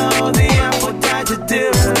 the apple died to do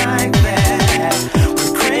it like that.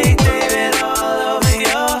 With Craig David all over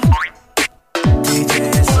your DJ,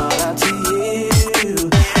 it's all up to you.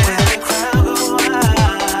 When the crowd go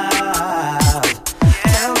wild,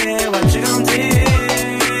 tell me what you gon' do.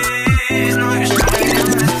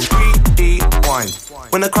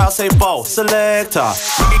 When the crowd say ball, selector.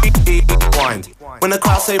 Rewind. When the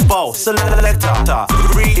crowd say ball, selector.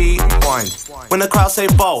 Rewind. When the crowd say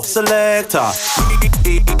ball, selector.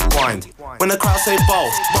 Rewind. When the crowd say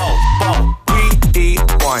ball.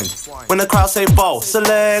 Rewind. When the crowd say ball,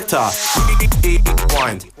 selector.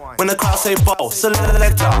 Rewind. When the crowd say ball,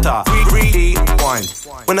 selector. Rewind.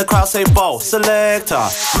 When the crowd say ball, selector.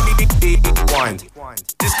 Rewind.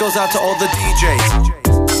 This goes out to all the DJs.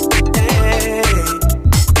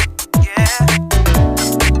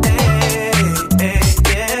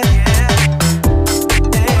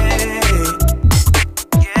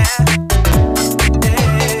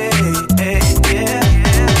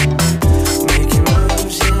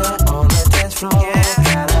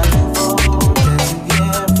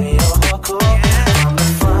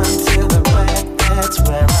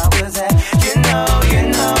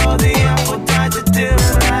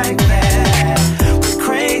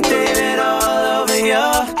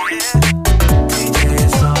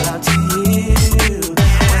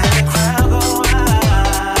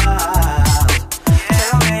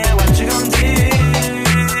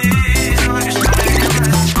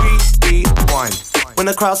 When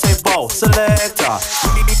the crowd say ball, selector.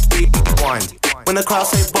 Rewind. When the crowd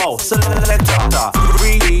say ball, selector.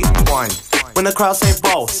 Rewind. When the crowd say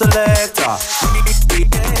ball, selector.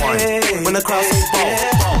 Rewind. When the crowd say ball.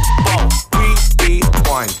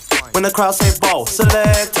 Rewind. When the crowd say ball,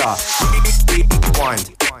 selector. Rewind.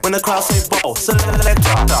 When the crowd say ball,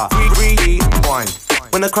 selector. Rewind.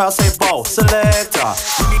 When the crowd say ball, selector.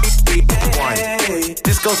 Rewind.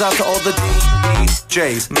 This goes out to all the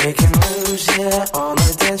DJs. Making moves, yeah, on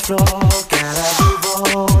the dance floor. Gotta move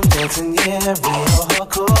on, dancing, yeah, real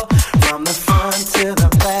hardcore. From the front to the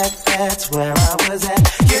back, that's where I was at.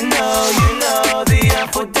 You know, the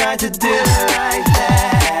apple died to do it like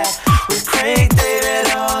that. With Craig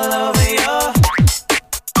David all over your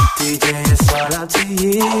DJ, it's all up to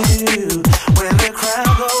you. When the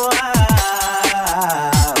crowd go wild,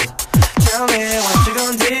 tell me what you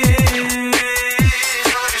gon' do.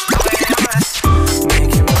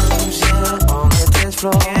 Making moves, yeah, on the dance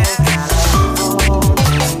floor. Gotta move on,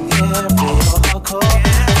 dancing, yeah, real hardcore.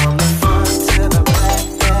 From the front to the back,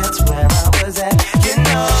 that's where I was at. You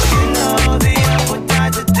know, the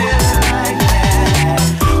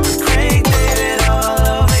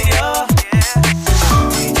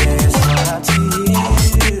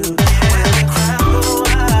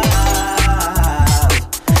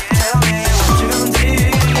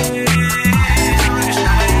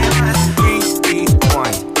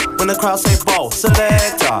crowd say bow,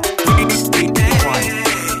 selector. Rewind.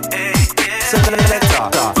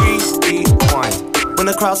 Selector. Rewind. When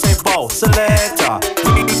the crowd say bow, selector.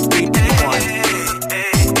 Rewind.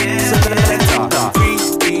 Selector.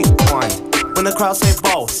 Rewind. When the crowd say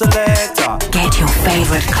bow, selector. Get your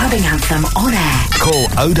favourite clubbing anthem on air. Call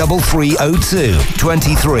 03302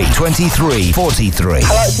 23 23 43.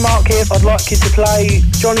 Hello, it's Mark here. I'd like you to play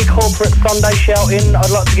Johnny Corporate Sunday Shouting. I'd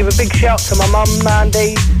like to give a big shout to my mum,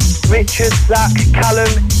 Mandy, Richard, Zach, Callum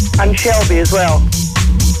and Shelby as well.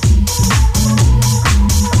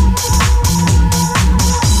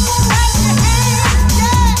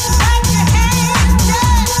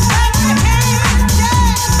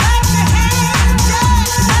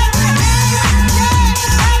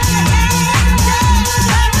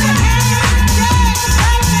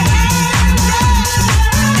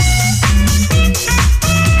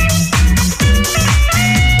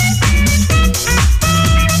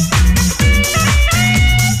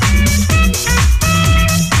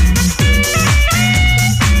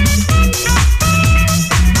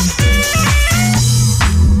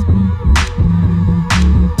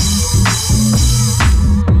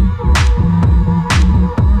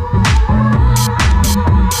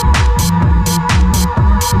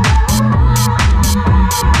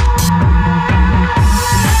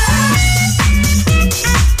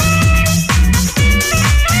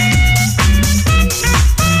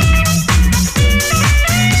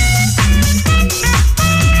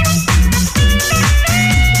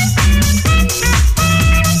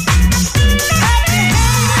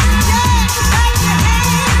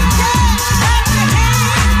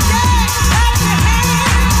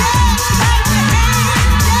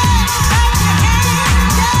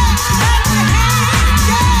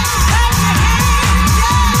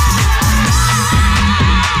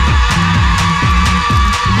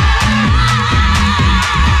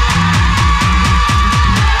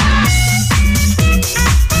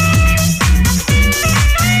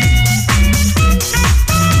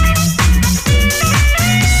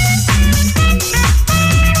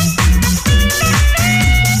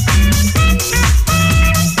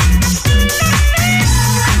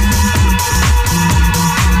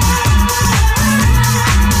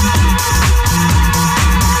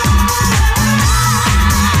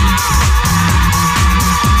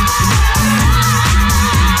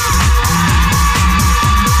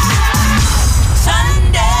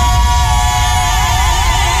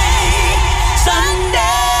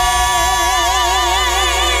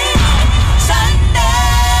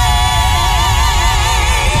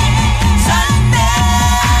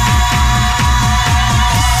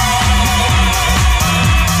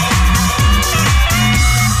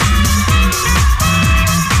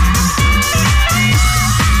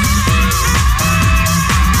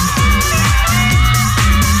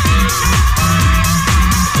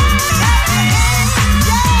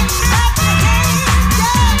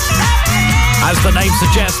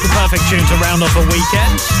 The perfect tune to round off a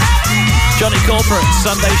weekend. Johnny Corporate,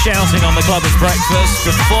 Sunday Shouting on the Clubbers Breakfast.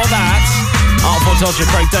 Before that, Artful Dodger,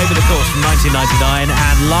 Craig David, of course, from 1999.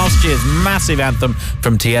 And last year's massive anthem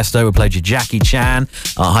from Tiesto. We played you Jackie Chan.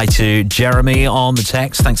 Hi to Jeremy on the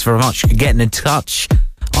text. Thanks very much for getting in touch.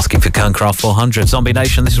 Asking for Kerncraft 400. Zombie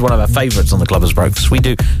Nation, this is one of our favourites on the Clubbers Breakfast. We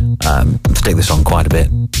do stick this on quite a bit.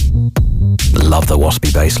 Love the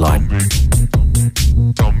waspy bass line.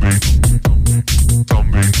 Zombie Nation.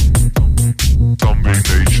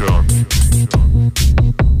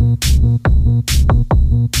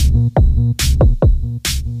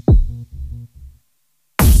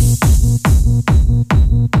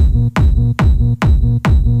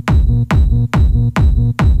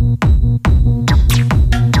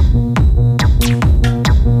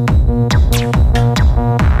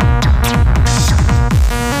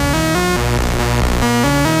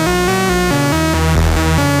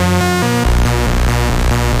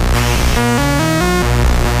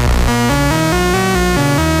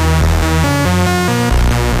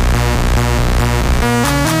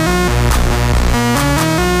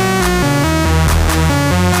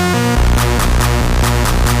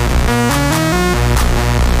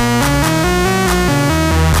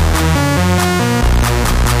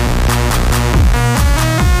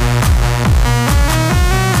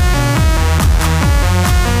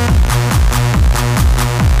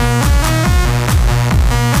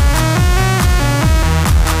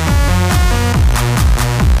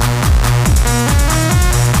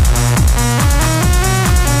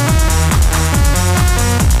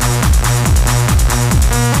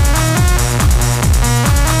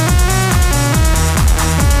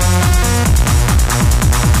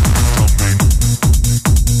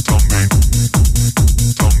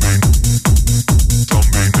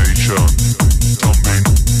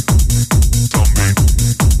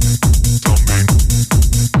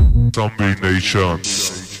 Station.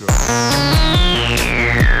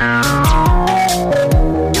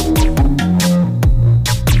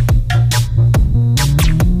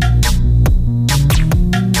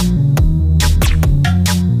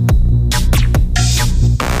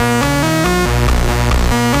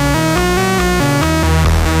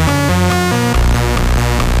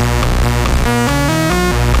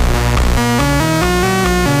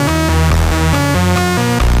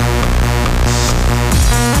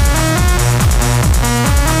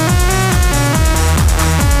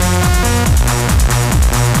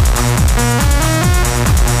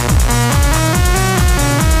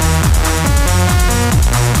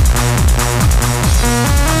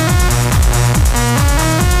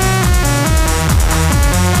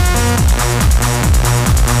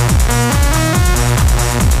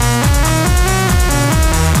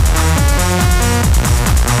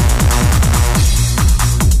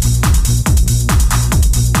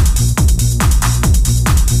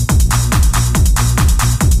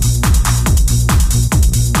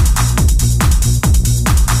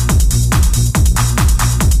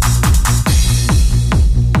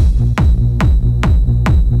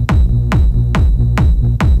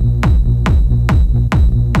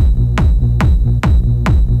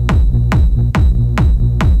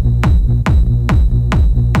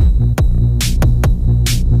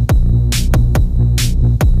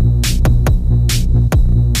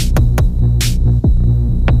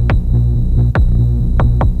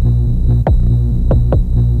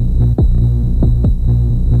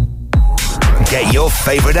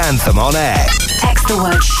 Favourite anthem on air. Text the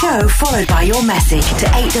word show followed by your message to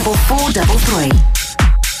 84433.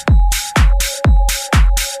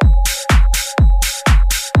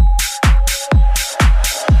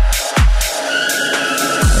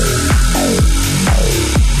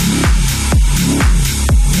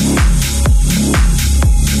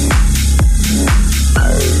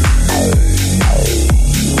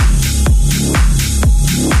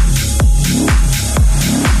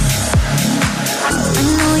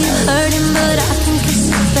 But I think it's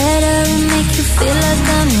better and make you feel like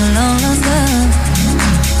I'm no longer.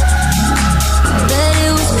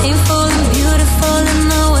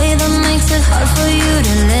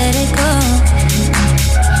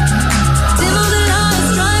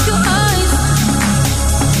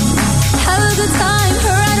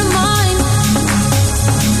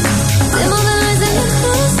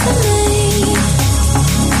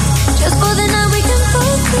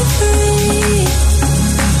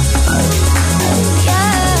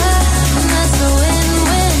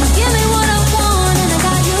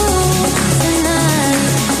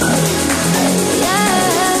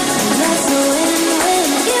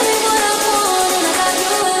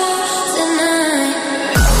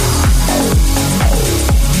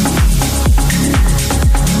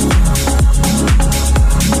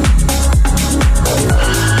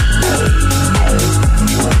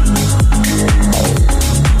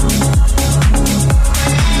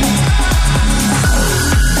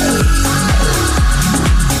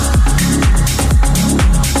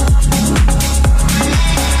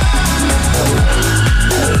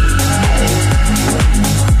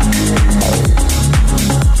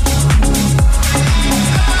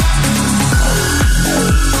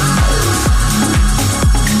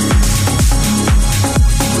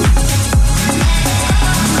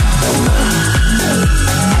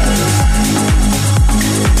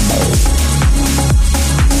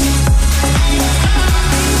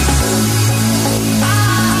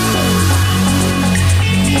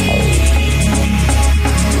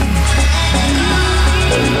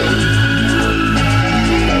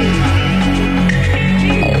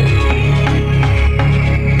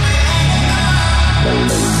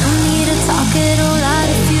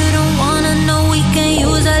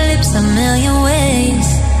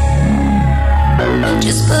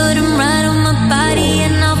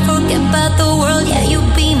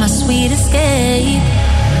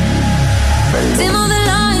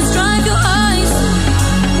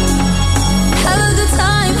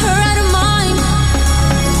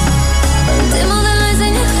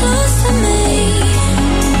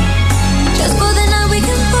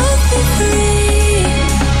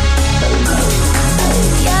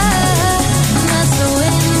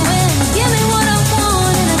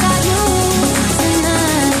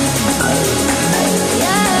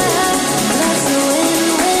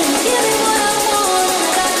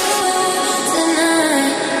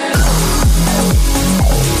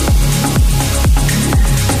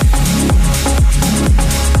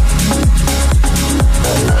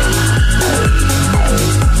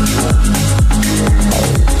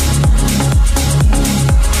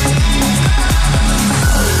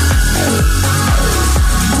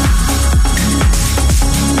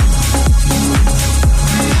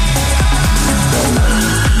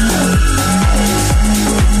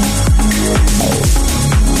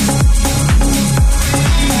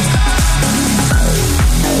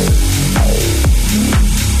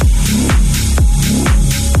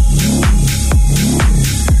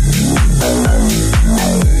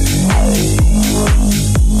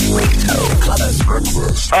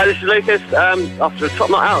 Hi, this is Lucas. After a top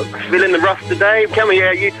night out, feeling the rough today. Can we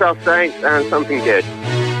hear Utah Saints and something good?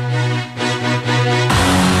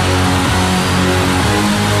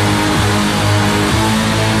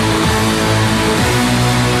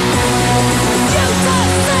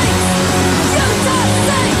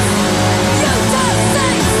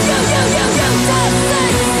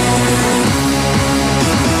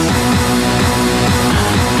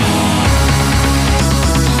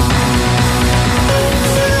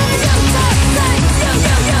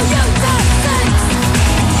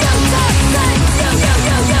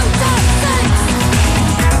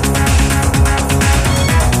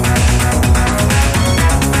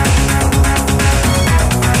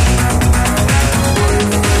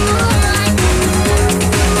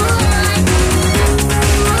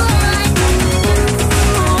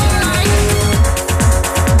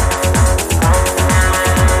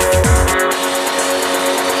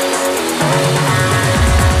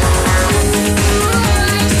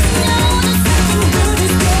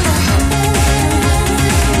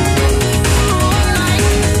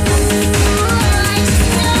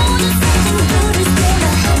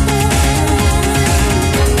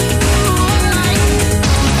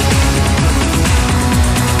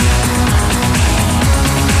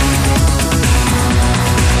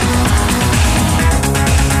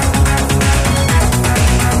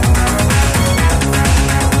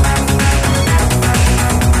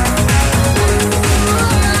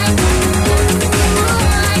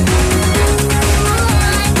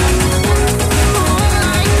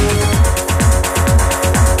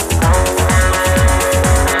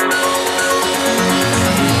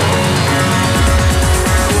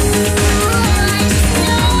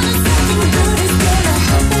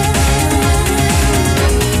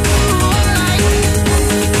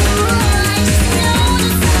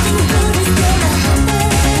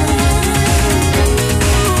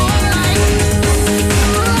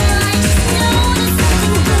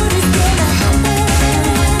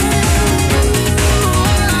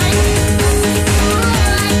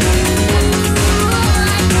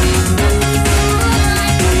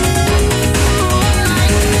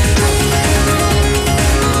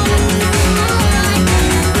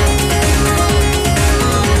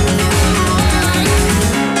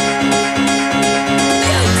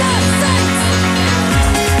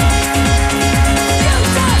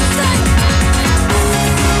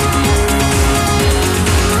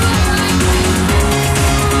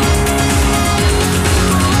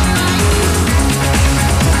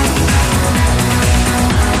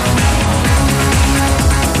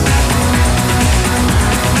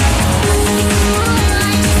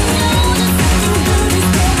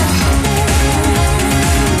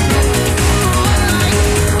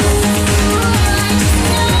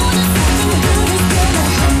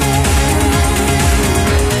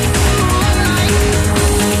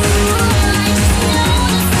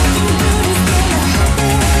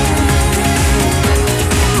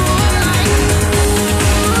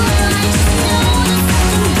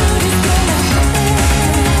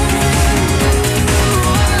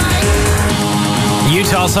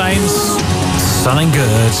 Utah Saints, something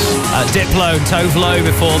good. Diplo, Tovlo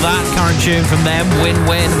before that. Current tune from them,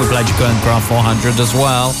 Win-Win. We played you going Graph 400 as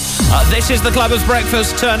well. This is the Clubbers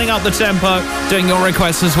Breakfast, turning up the tempo, doing your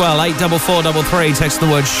requests as well. 84433, text the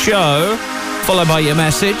word show, followed by your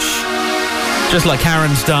message. Just like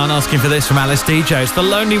Karen's done, asking for this from Alice DJ. It's The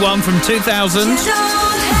Lonely One from 2000.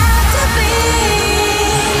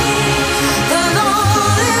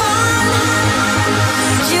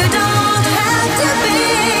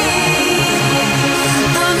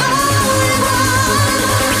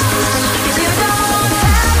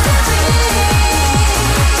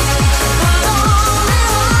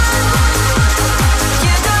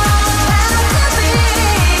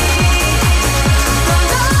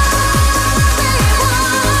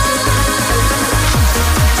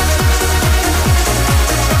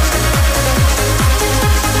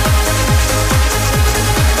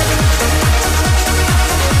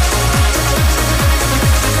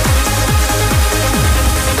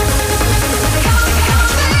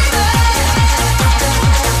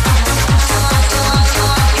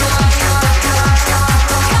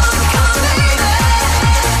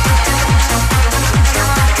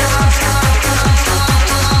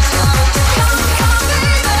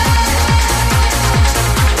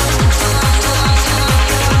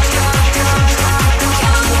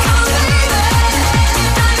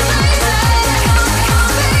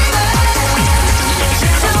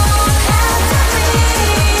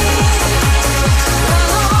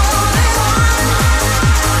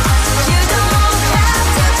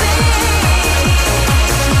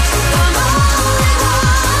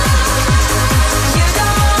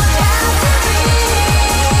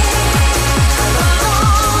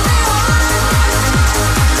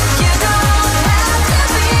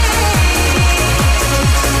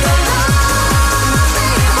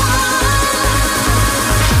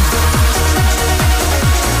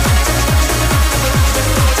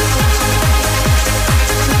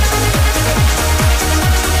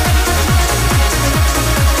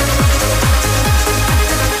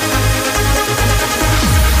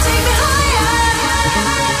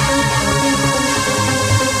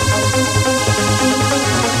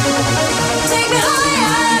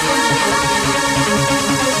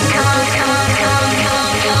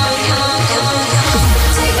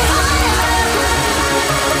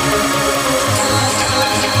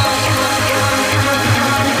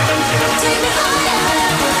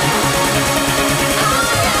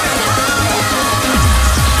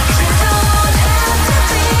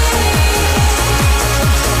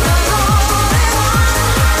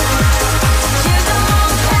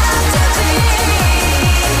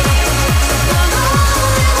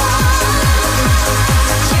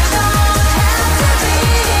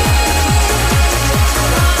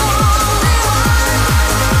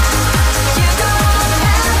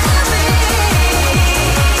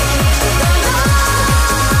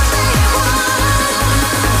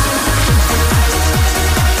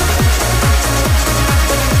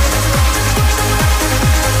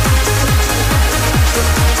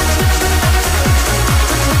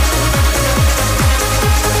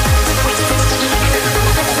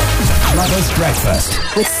 Breakfast.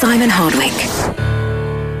 With Simon Hardwick.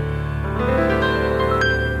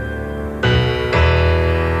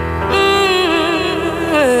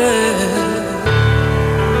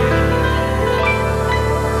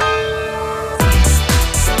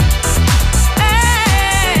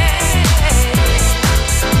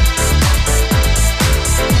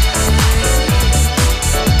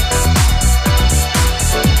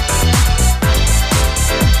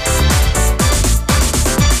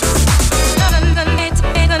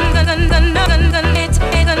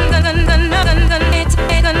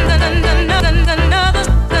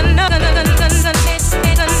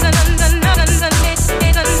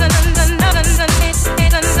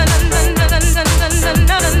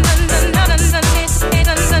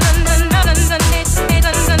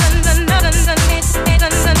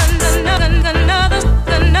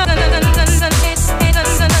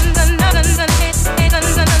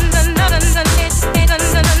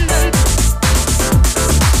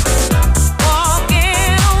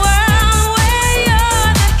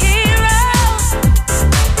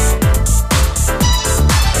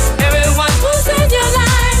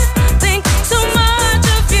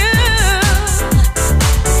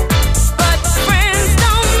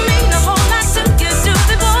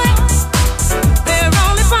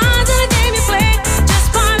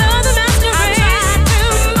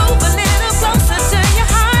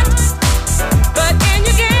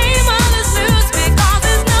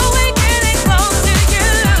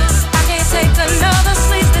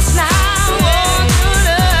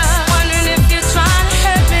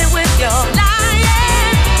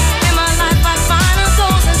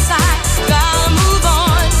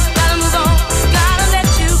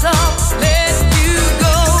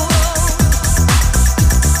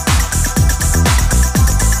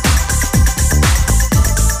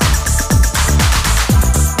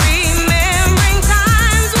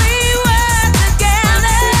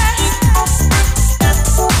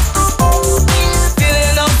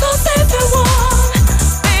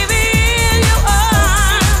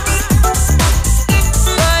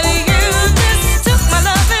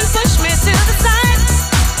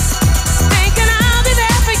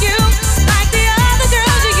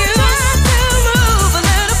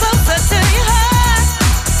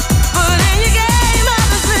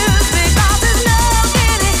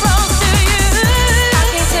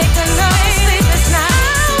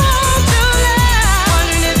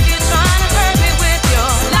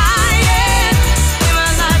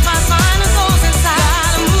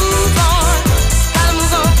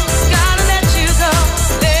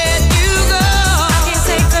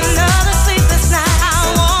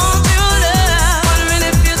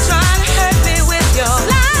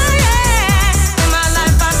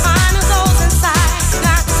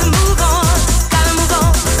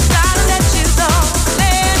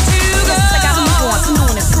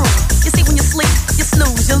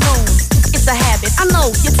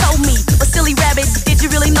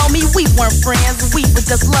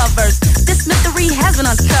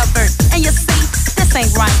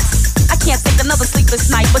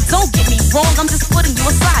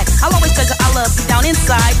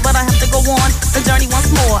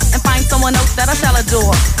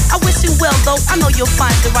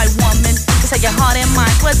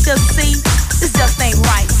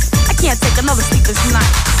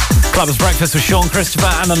 Clubbers Breakfast with Sean Christopher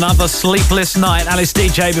and Another Sleepless Night. Alice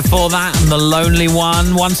DJ before that and The Lonely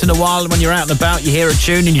One. Once in a while when you're out and about you hear a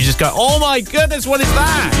tune and you just go, oh my goodness, what is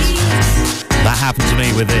that? That happened to me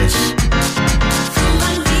with this.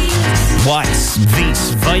 Vice.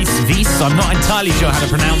 I'm not entirely sure how to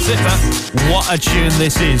pronounce it, but what a tune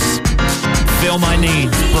this is. Feel My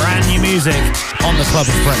Needs, brand new music on the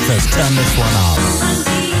Clubbers Breakfast. Turn this one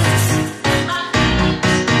up.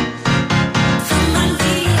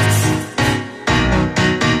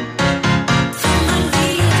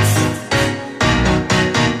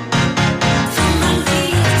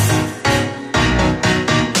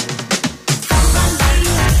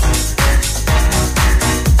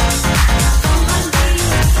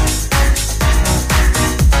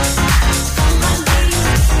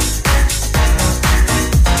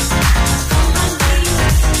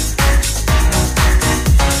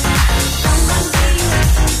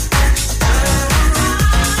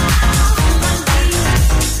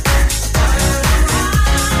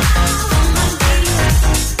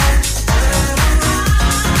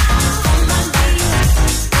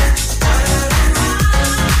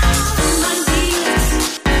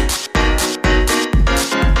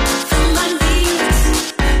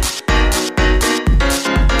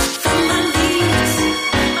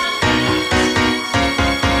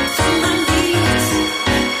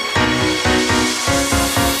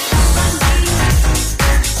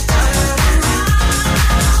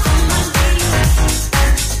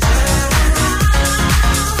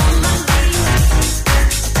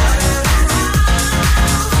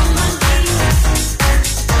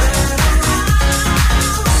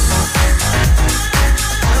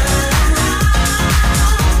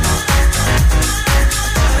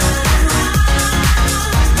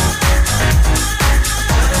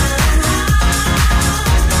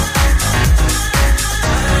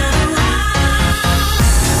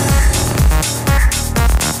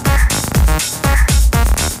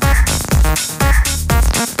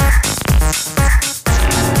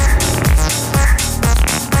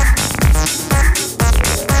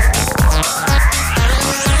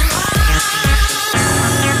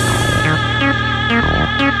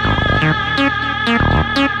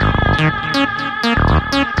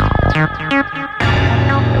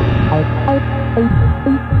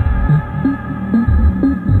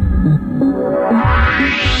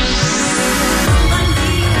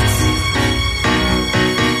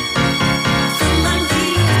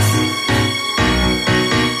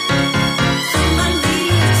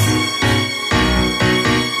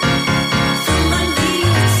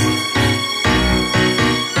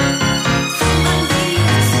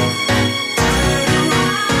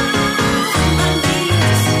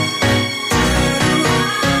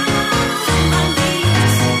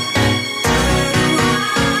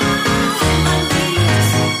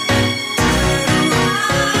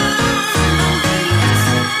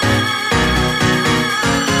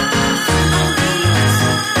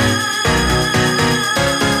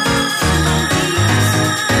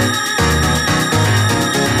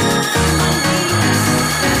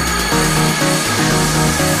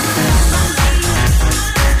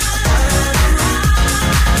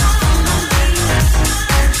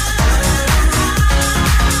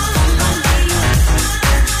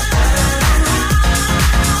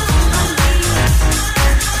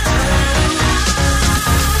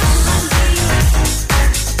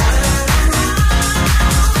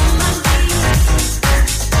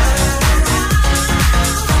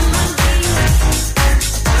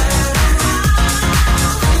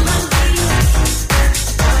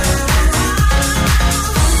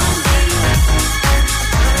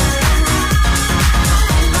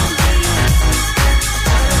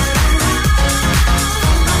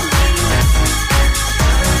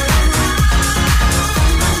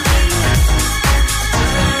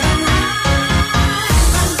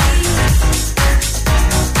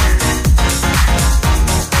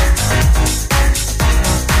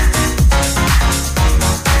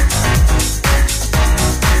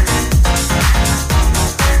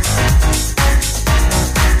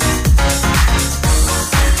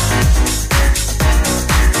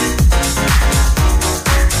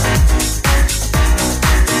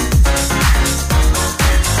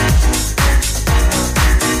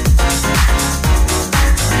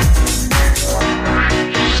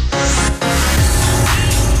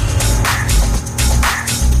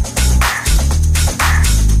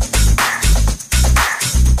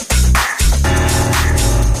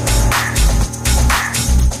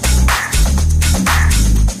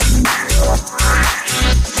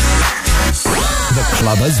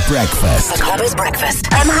 Clubbers Breakfast. The Clubbers Breakfast.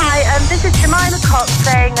 Hi, this is Jemima Cox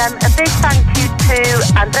saying a big thank you to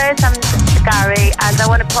Andreas and Gary, and I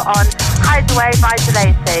want to put on Hideaway by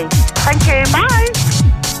Delacy. Thank you, bye!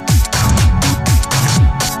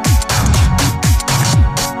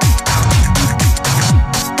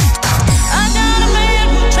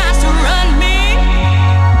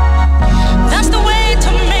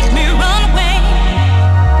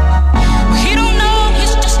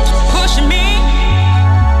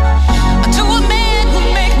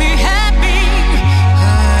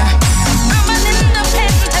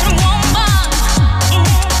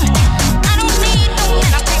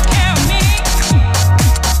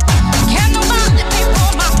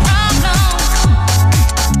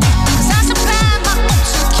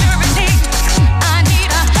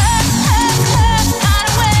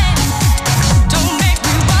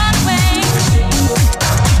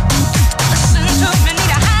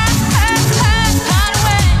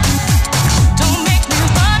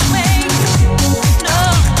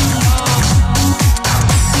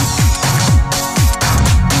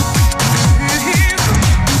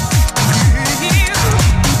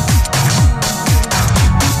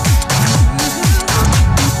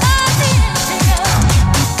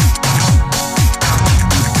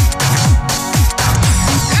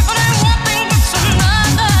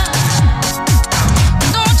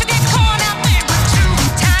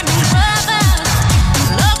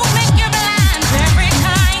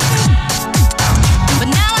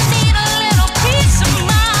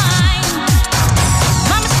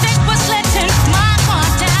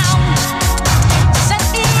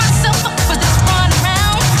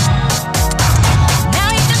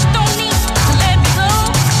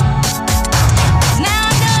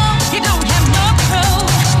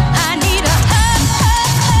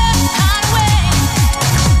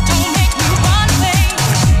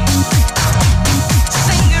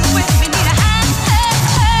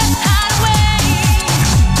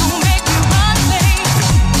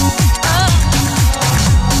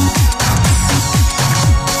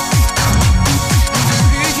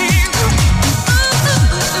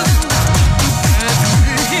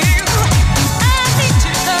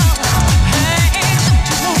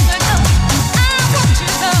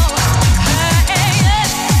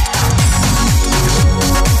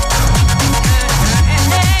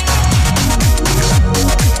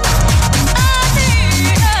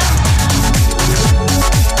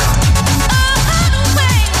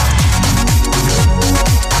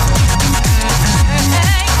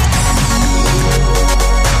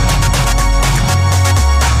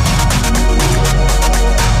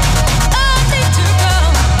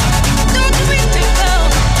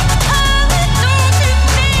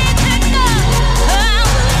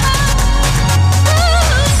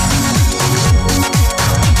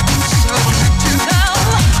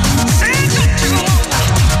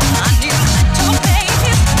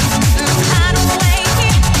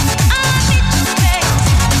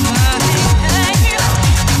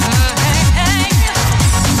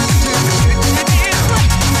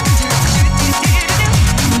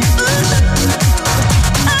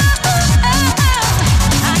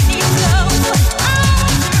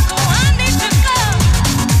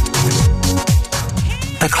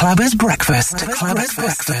 Clubbers Breakfast. The Clubbers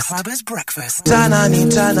Breakfast. Clubbers Breakfast. Tanani,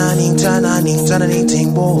 tanani, tanani, tanani,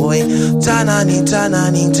 ting boy. Tanani,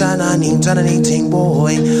 tanani, tanani, tanani, ting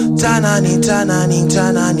boy. Tanani, tanani,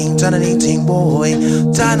 tanani, tanani, ting boy.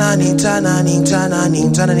 Tanani, tanani, tanani,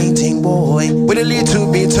 tanani, ting boy. With a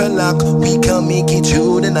little bit of luck, we can make it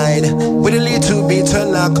through the night. With a little bit of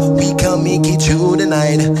luck, we can make it through the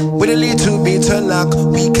night. With a little bit of luck,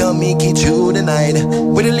 we can make it through the night.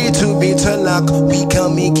 With a little bit of luck, we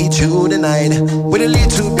can make it through the night. With a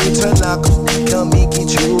little bit of luck, we can make it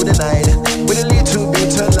through the night. With a little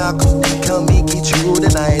bit of luck, we can make it through the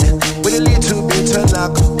night. With a little bit of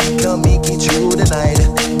luck, we can make it through the night.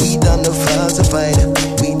 We done the falsified,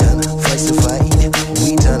 we done falsified,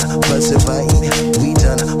 we done falsified, we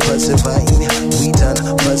done falsified, we done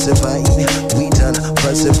falsified, we done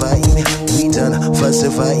falsified, we done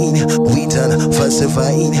falsified, we done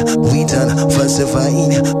falsified, we done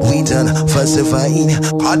falsified, we done falsified.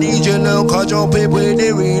 A DJ long can jump it with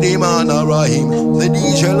the rhythm and a rhyme. The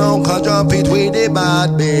DJ long can jump it with the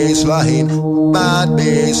bad bass line, bad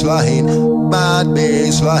bass line, bad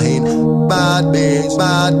bass line, bad bass,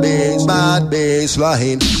 bad bass, bad bass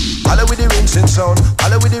line. Holla with the rinsing sound,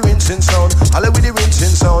 holla with the rinsing sound, holla with the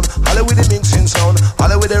rinsing sound, holla with the mixing sound,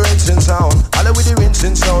 holla with the rinsing sound, holla with the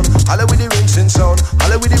rinsing sound, holla with the rinsing sound,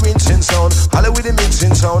 holla with the rinsing sound, holla with the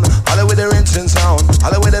mixing sound, holla with the rinsing sound,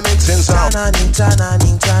 holla with the mixing sound. Tanani,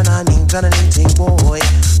 tanani, tanani, tanani, ting boy.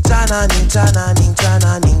 Tanani, tanani,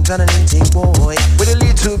 tanani.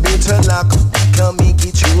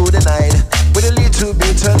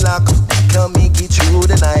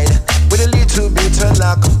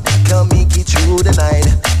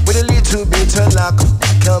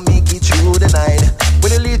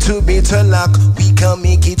 of luck, we can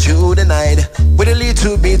make it through the night. With a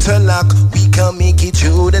little bit of luck, we can make it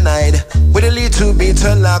through the night. With a little bit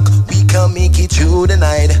of luck, we can make it through the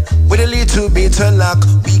night. With a little bit of luck,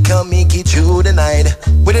 we can make it through the night.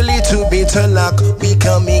 With a little bit of luck, we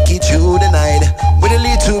can make it through the night. With a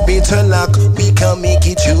little bit of luck, we can make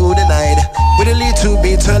it through the night. With a little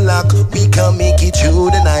bit of luck, we can make it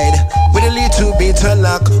through the night. With a little bit of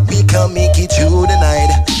luck, we can make it through the night.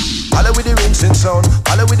 Holla with the rinsing sound,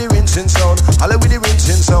 holla with the rinsing sound, holla with the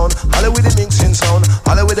rinsing sound, holla with the mixing sound,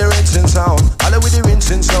 holla with the rinsing sound, holla with the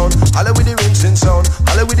rinsing sound, holla with the rinsing sound,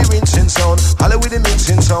 holla with the rinsing sound, holla with the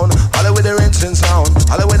mixing sound, holla with the rinsing sound,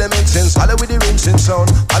 holla with the mixing, holla with the rinsing sound,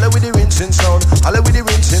 holla with the rinsing sound,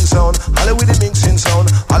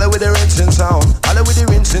 holla with the rinsing sound, holla with the mixing sound, holla with the rinsing sound, holla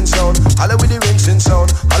with the rinsing sound, holla with the rinsing sound,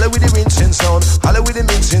 holla with the rinsing sound, holla with the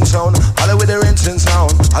mixing sound, holla with the rinsing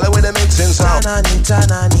sound, holla with the mixing sound.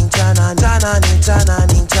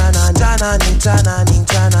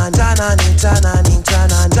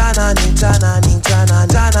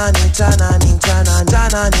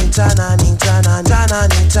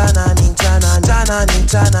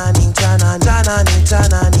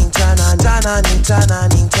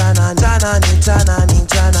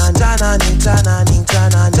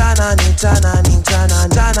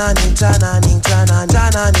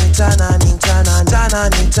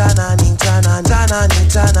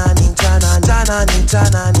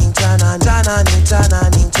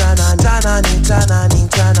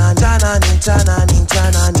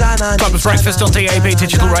 Clubber's Breakfast on DAB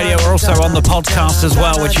Digital Radio. We're also on the podcast as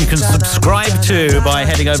well, which you can subscribe to by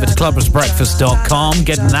heading over to clubbersbreakfast.com,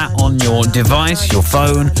 getting that on your device, your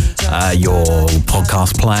phone, your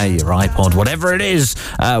podcast player, your iPod, whatever it is,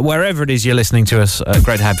 wherever it is you're listening to us.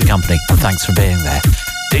 Great to have your company. Thanks for being there.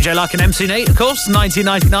 DJ Luck and MC Neat, of course,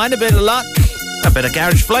 1999, a bit of luck. A bit of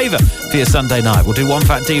garage flavour for your Sunday night. We'll do One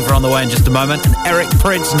Fat Diva on the way in just a moment. And Eric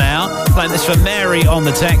Prydz now, playing this for Mary on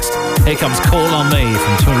the text. Here comes Call on Me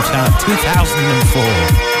from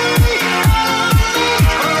 2004.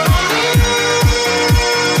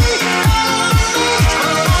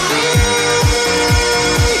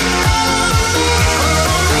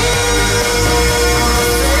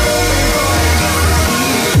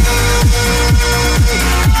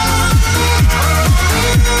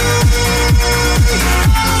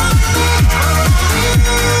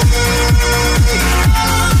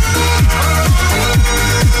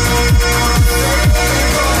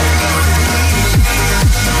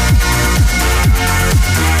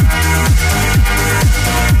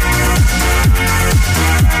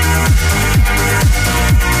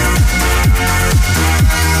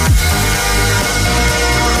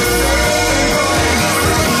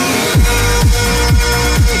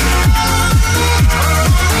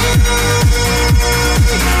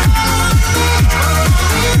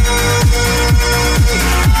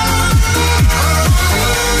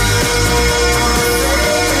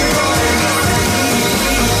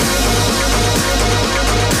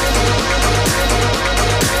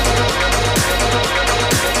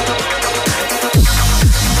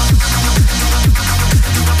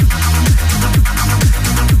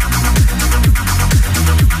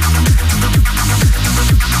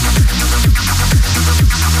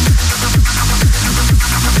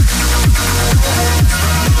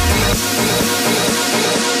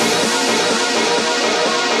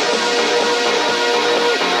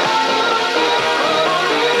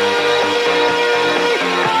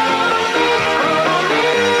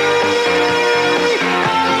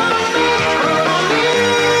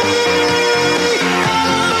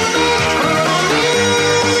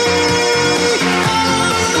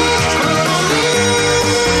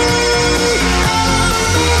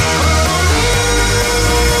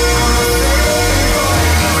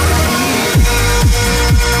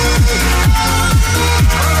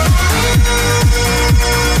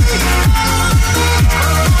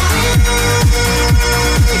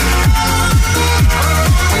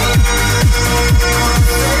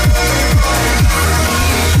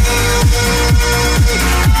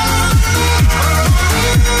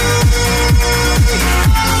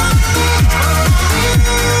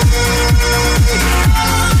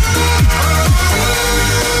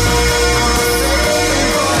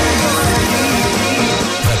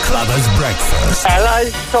 Hello,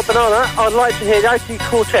 this is Top Banana. I'd like to hear the OT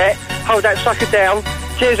Quartet, Hold That Sucker Down.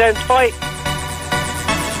 Cheers, and bye.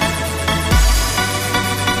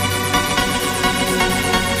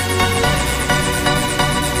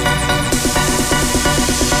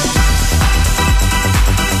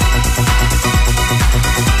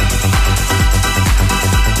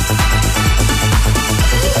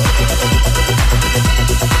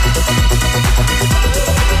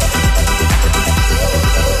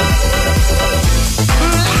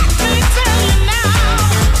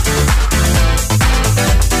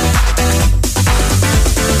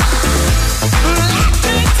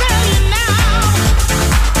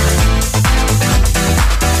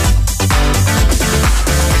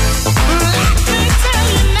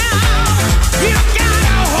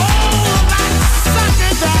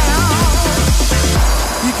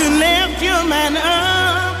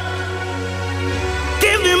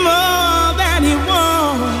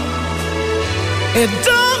 It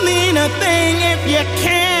don't mean a thing if you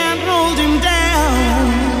can't hold him down.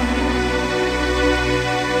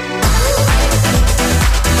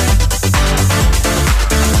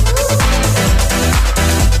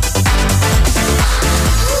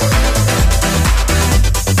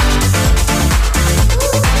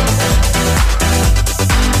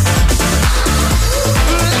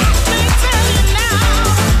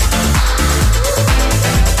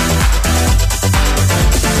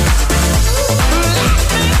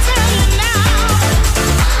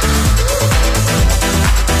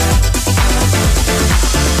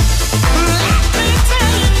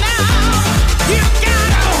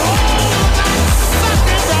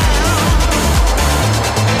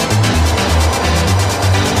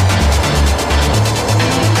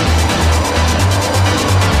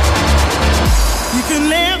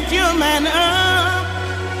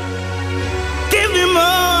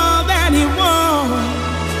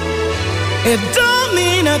 It don't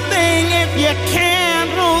mean a thing if you can't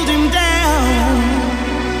hold him down.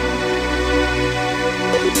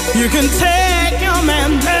 You can take your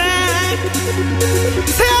man back,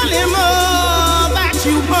 tell him all that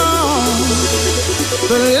you want,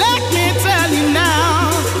 but let me tell you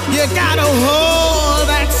now, you gotta hold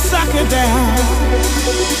that sucker down.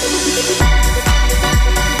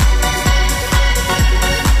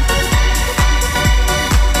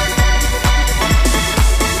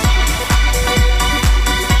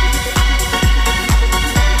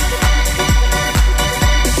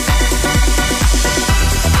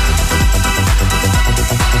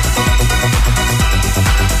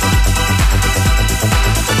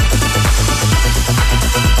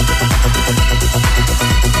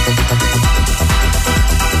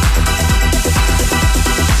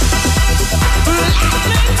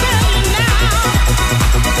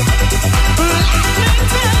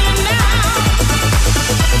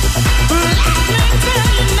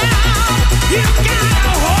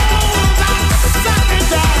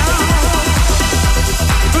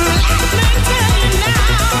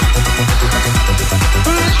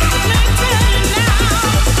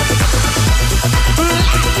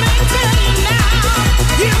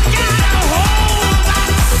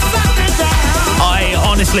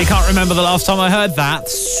 Can't remember the last time I heard that.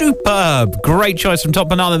 Superb. Great choice from Top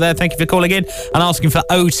Banana there. Thank you for calling in and asking for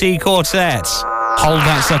OT Quartet. Hold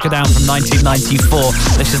That Sucker Down from 1994.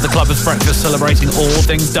 This is the Clubbers Breakfast, celebrating all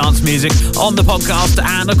things dance music on the podcast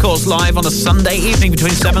and, of course, live on a Sunday evening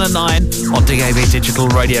between 7 and 9 on DAB Digital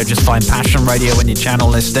Radio. Just find Passion Radio in your channel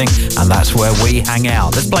listing, and that's where we hang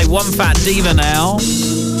out. Let's play One Fat Diva now.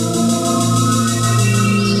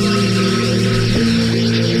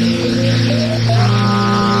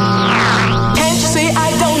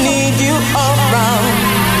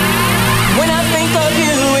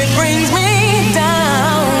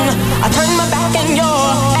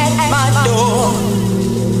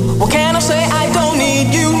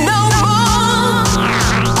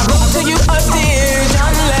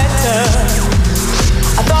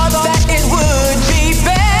 I thought that it would be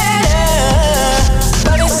better,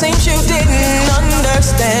 but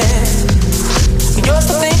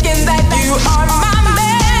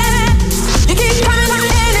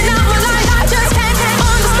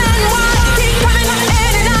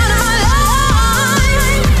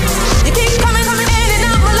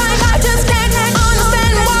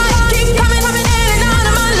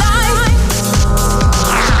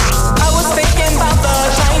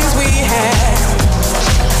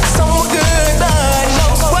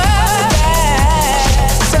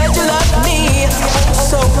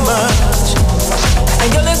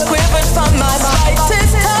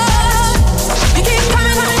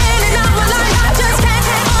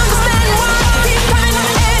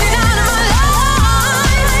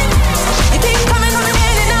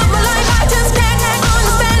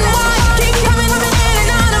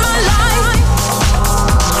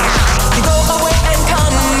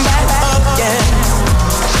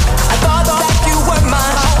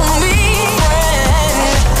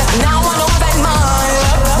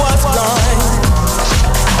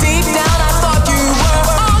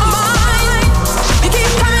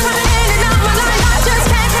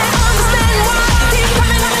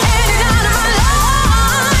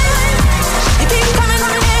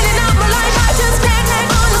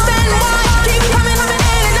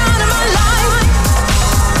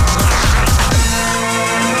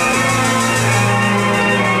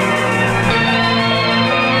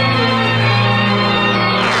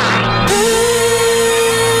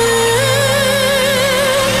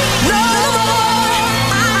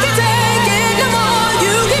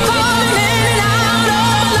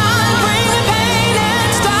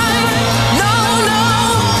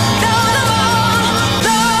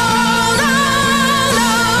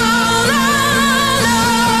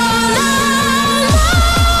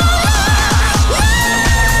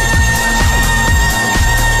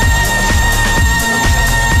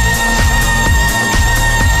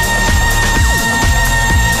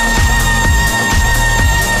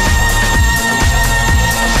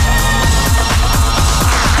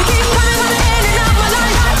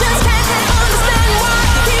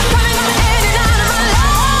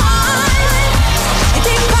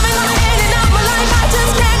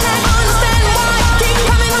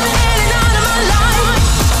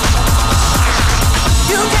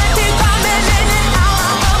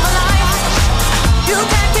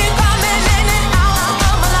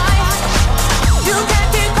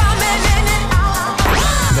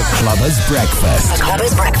Clubbers Breakfast. The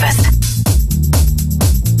Clubbers Breakfast.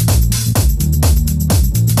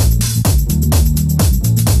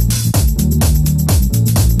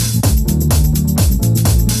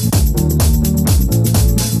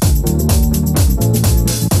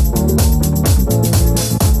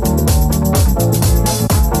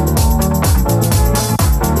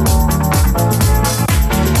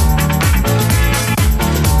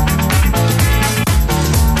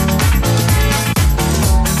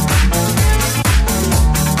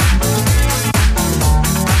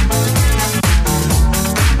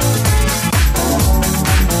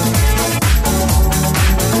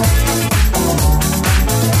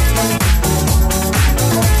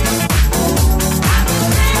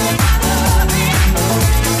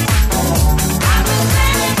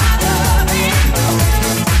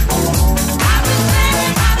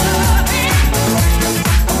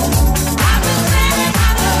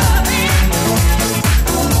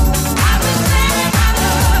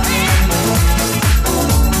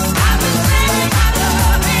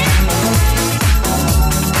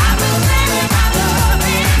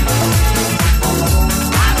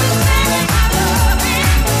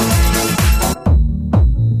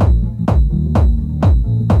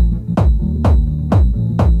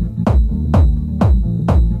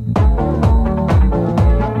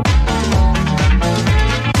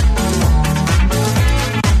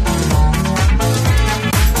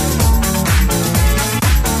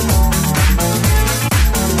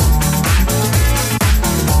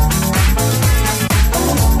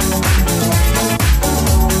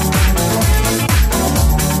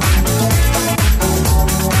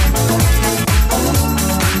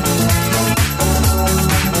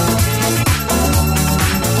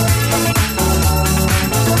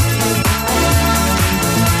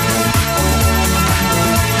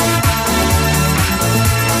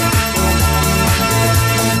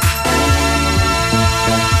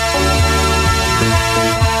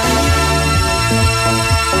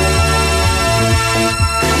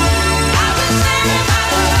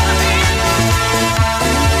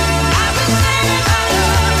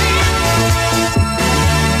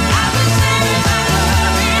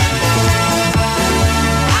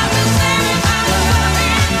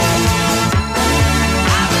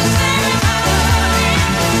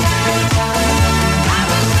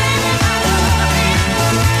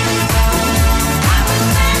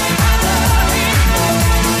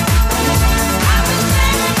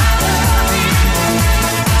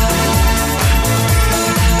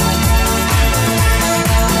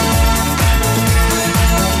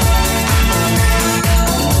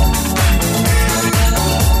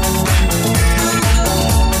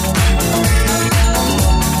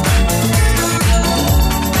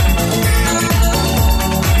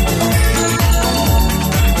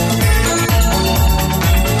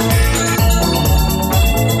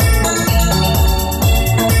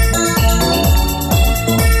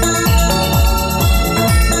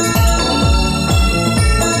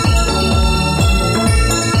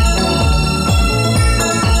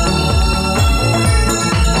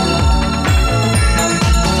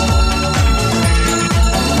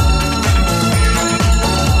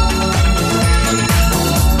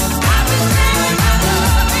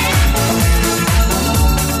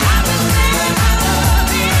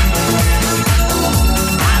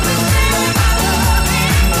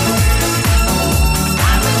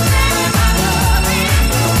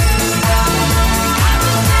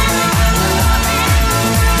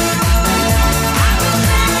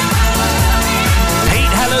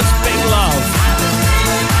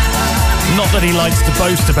 That he likes to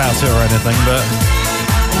boast about it or anything, but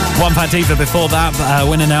One Fat Diva before that,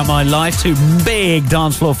 Winning Out My Life. Two big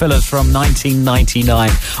dance floor fillers from 1999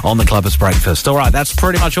 on the Clubbers Breakfast. All right, that's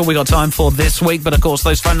pretty much all we got time for this week, but of course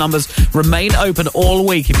those phone numbers remain open all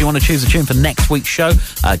week. If you want to choose a tune for next week's show,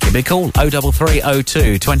 give me a call,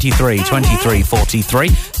 03302 23 23 43.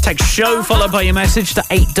 Text show followed by your message to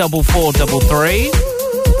 84433.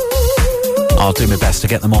 I'll do my best to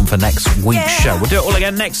get them on for next week's show. We'll do it all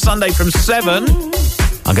again next Sunday from 7.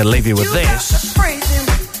 I'm going to leave you with this.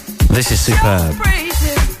 This is superb.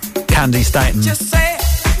 Candy Staten.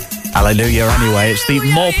 Hallelujah anyway. It's the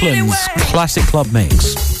Morplans Classic Club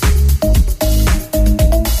Mix.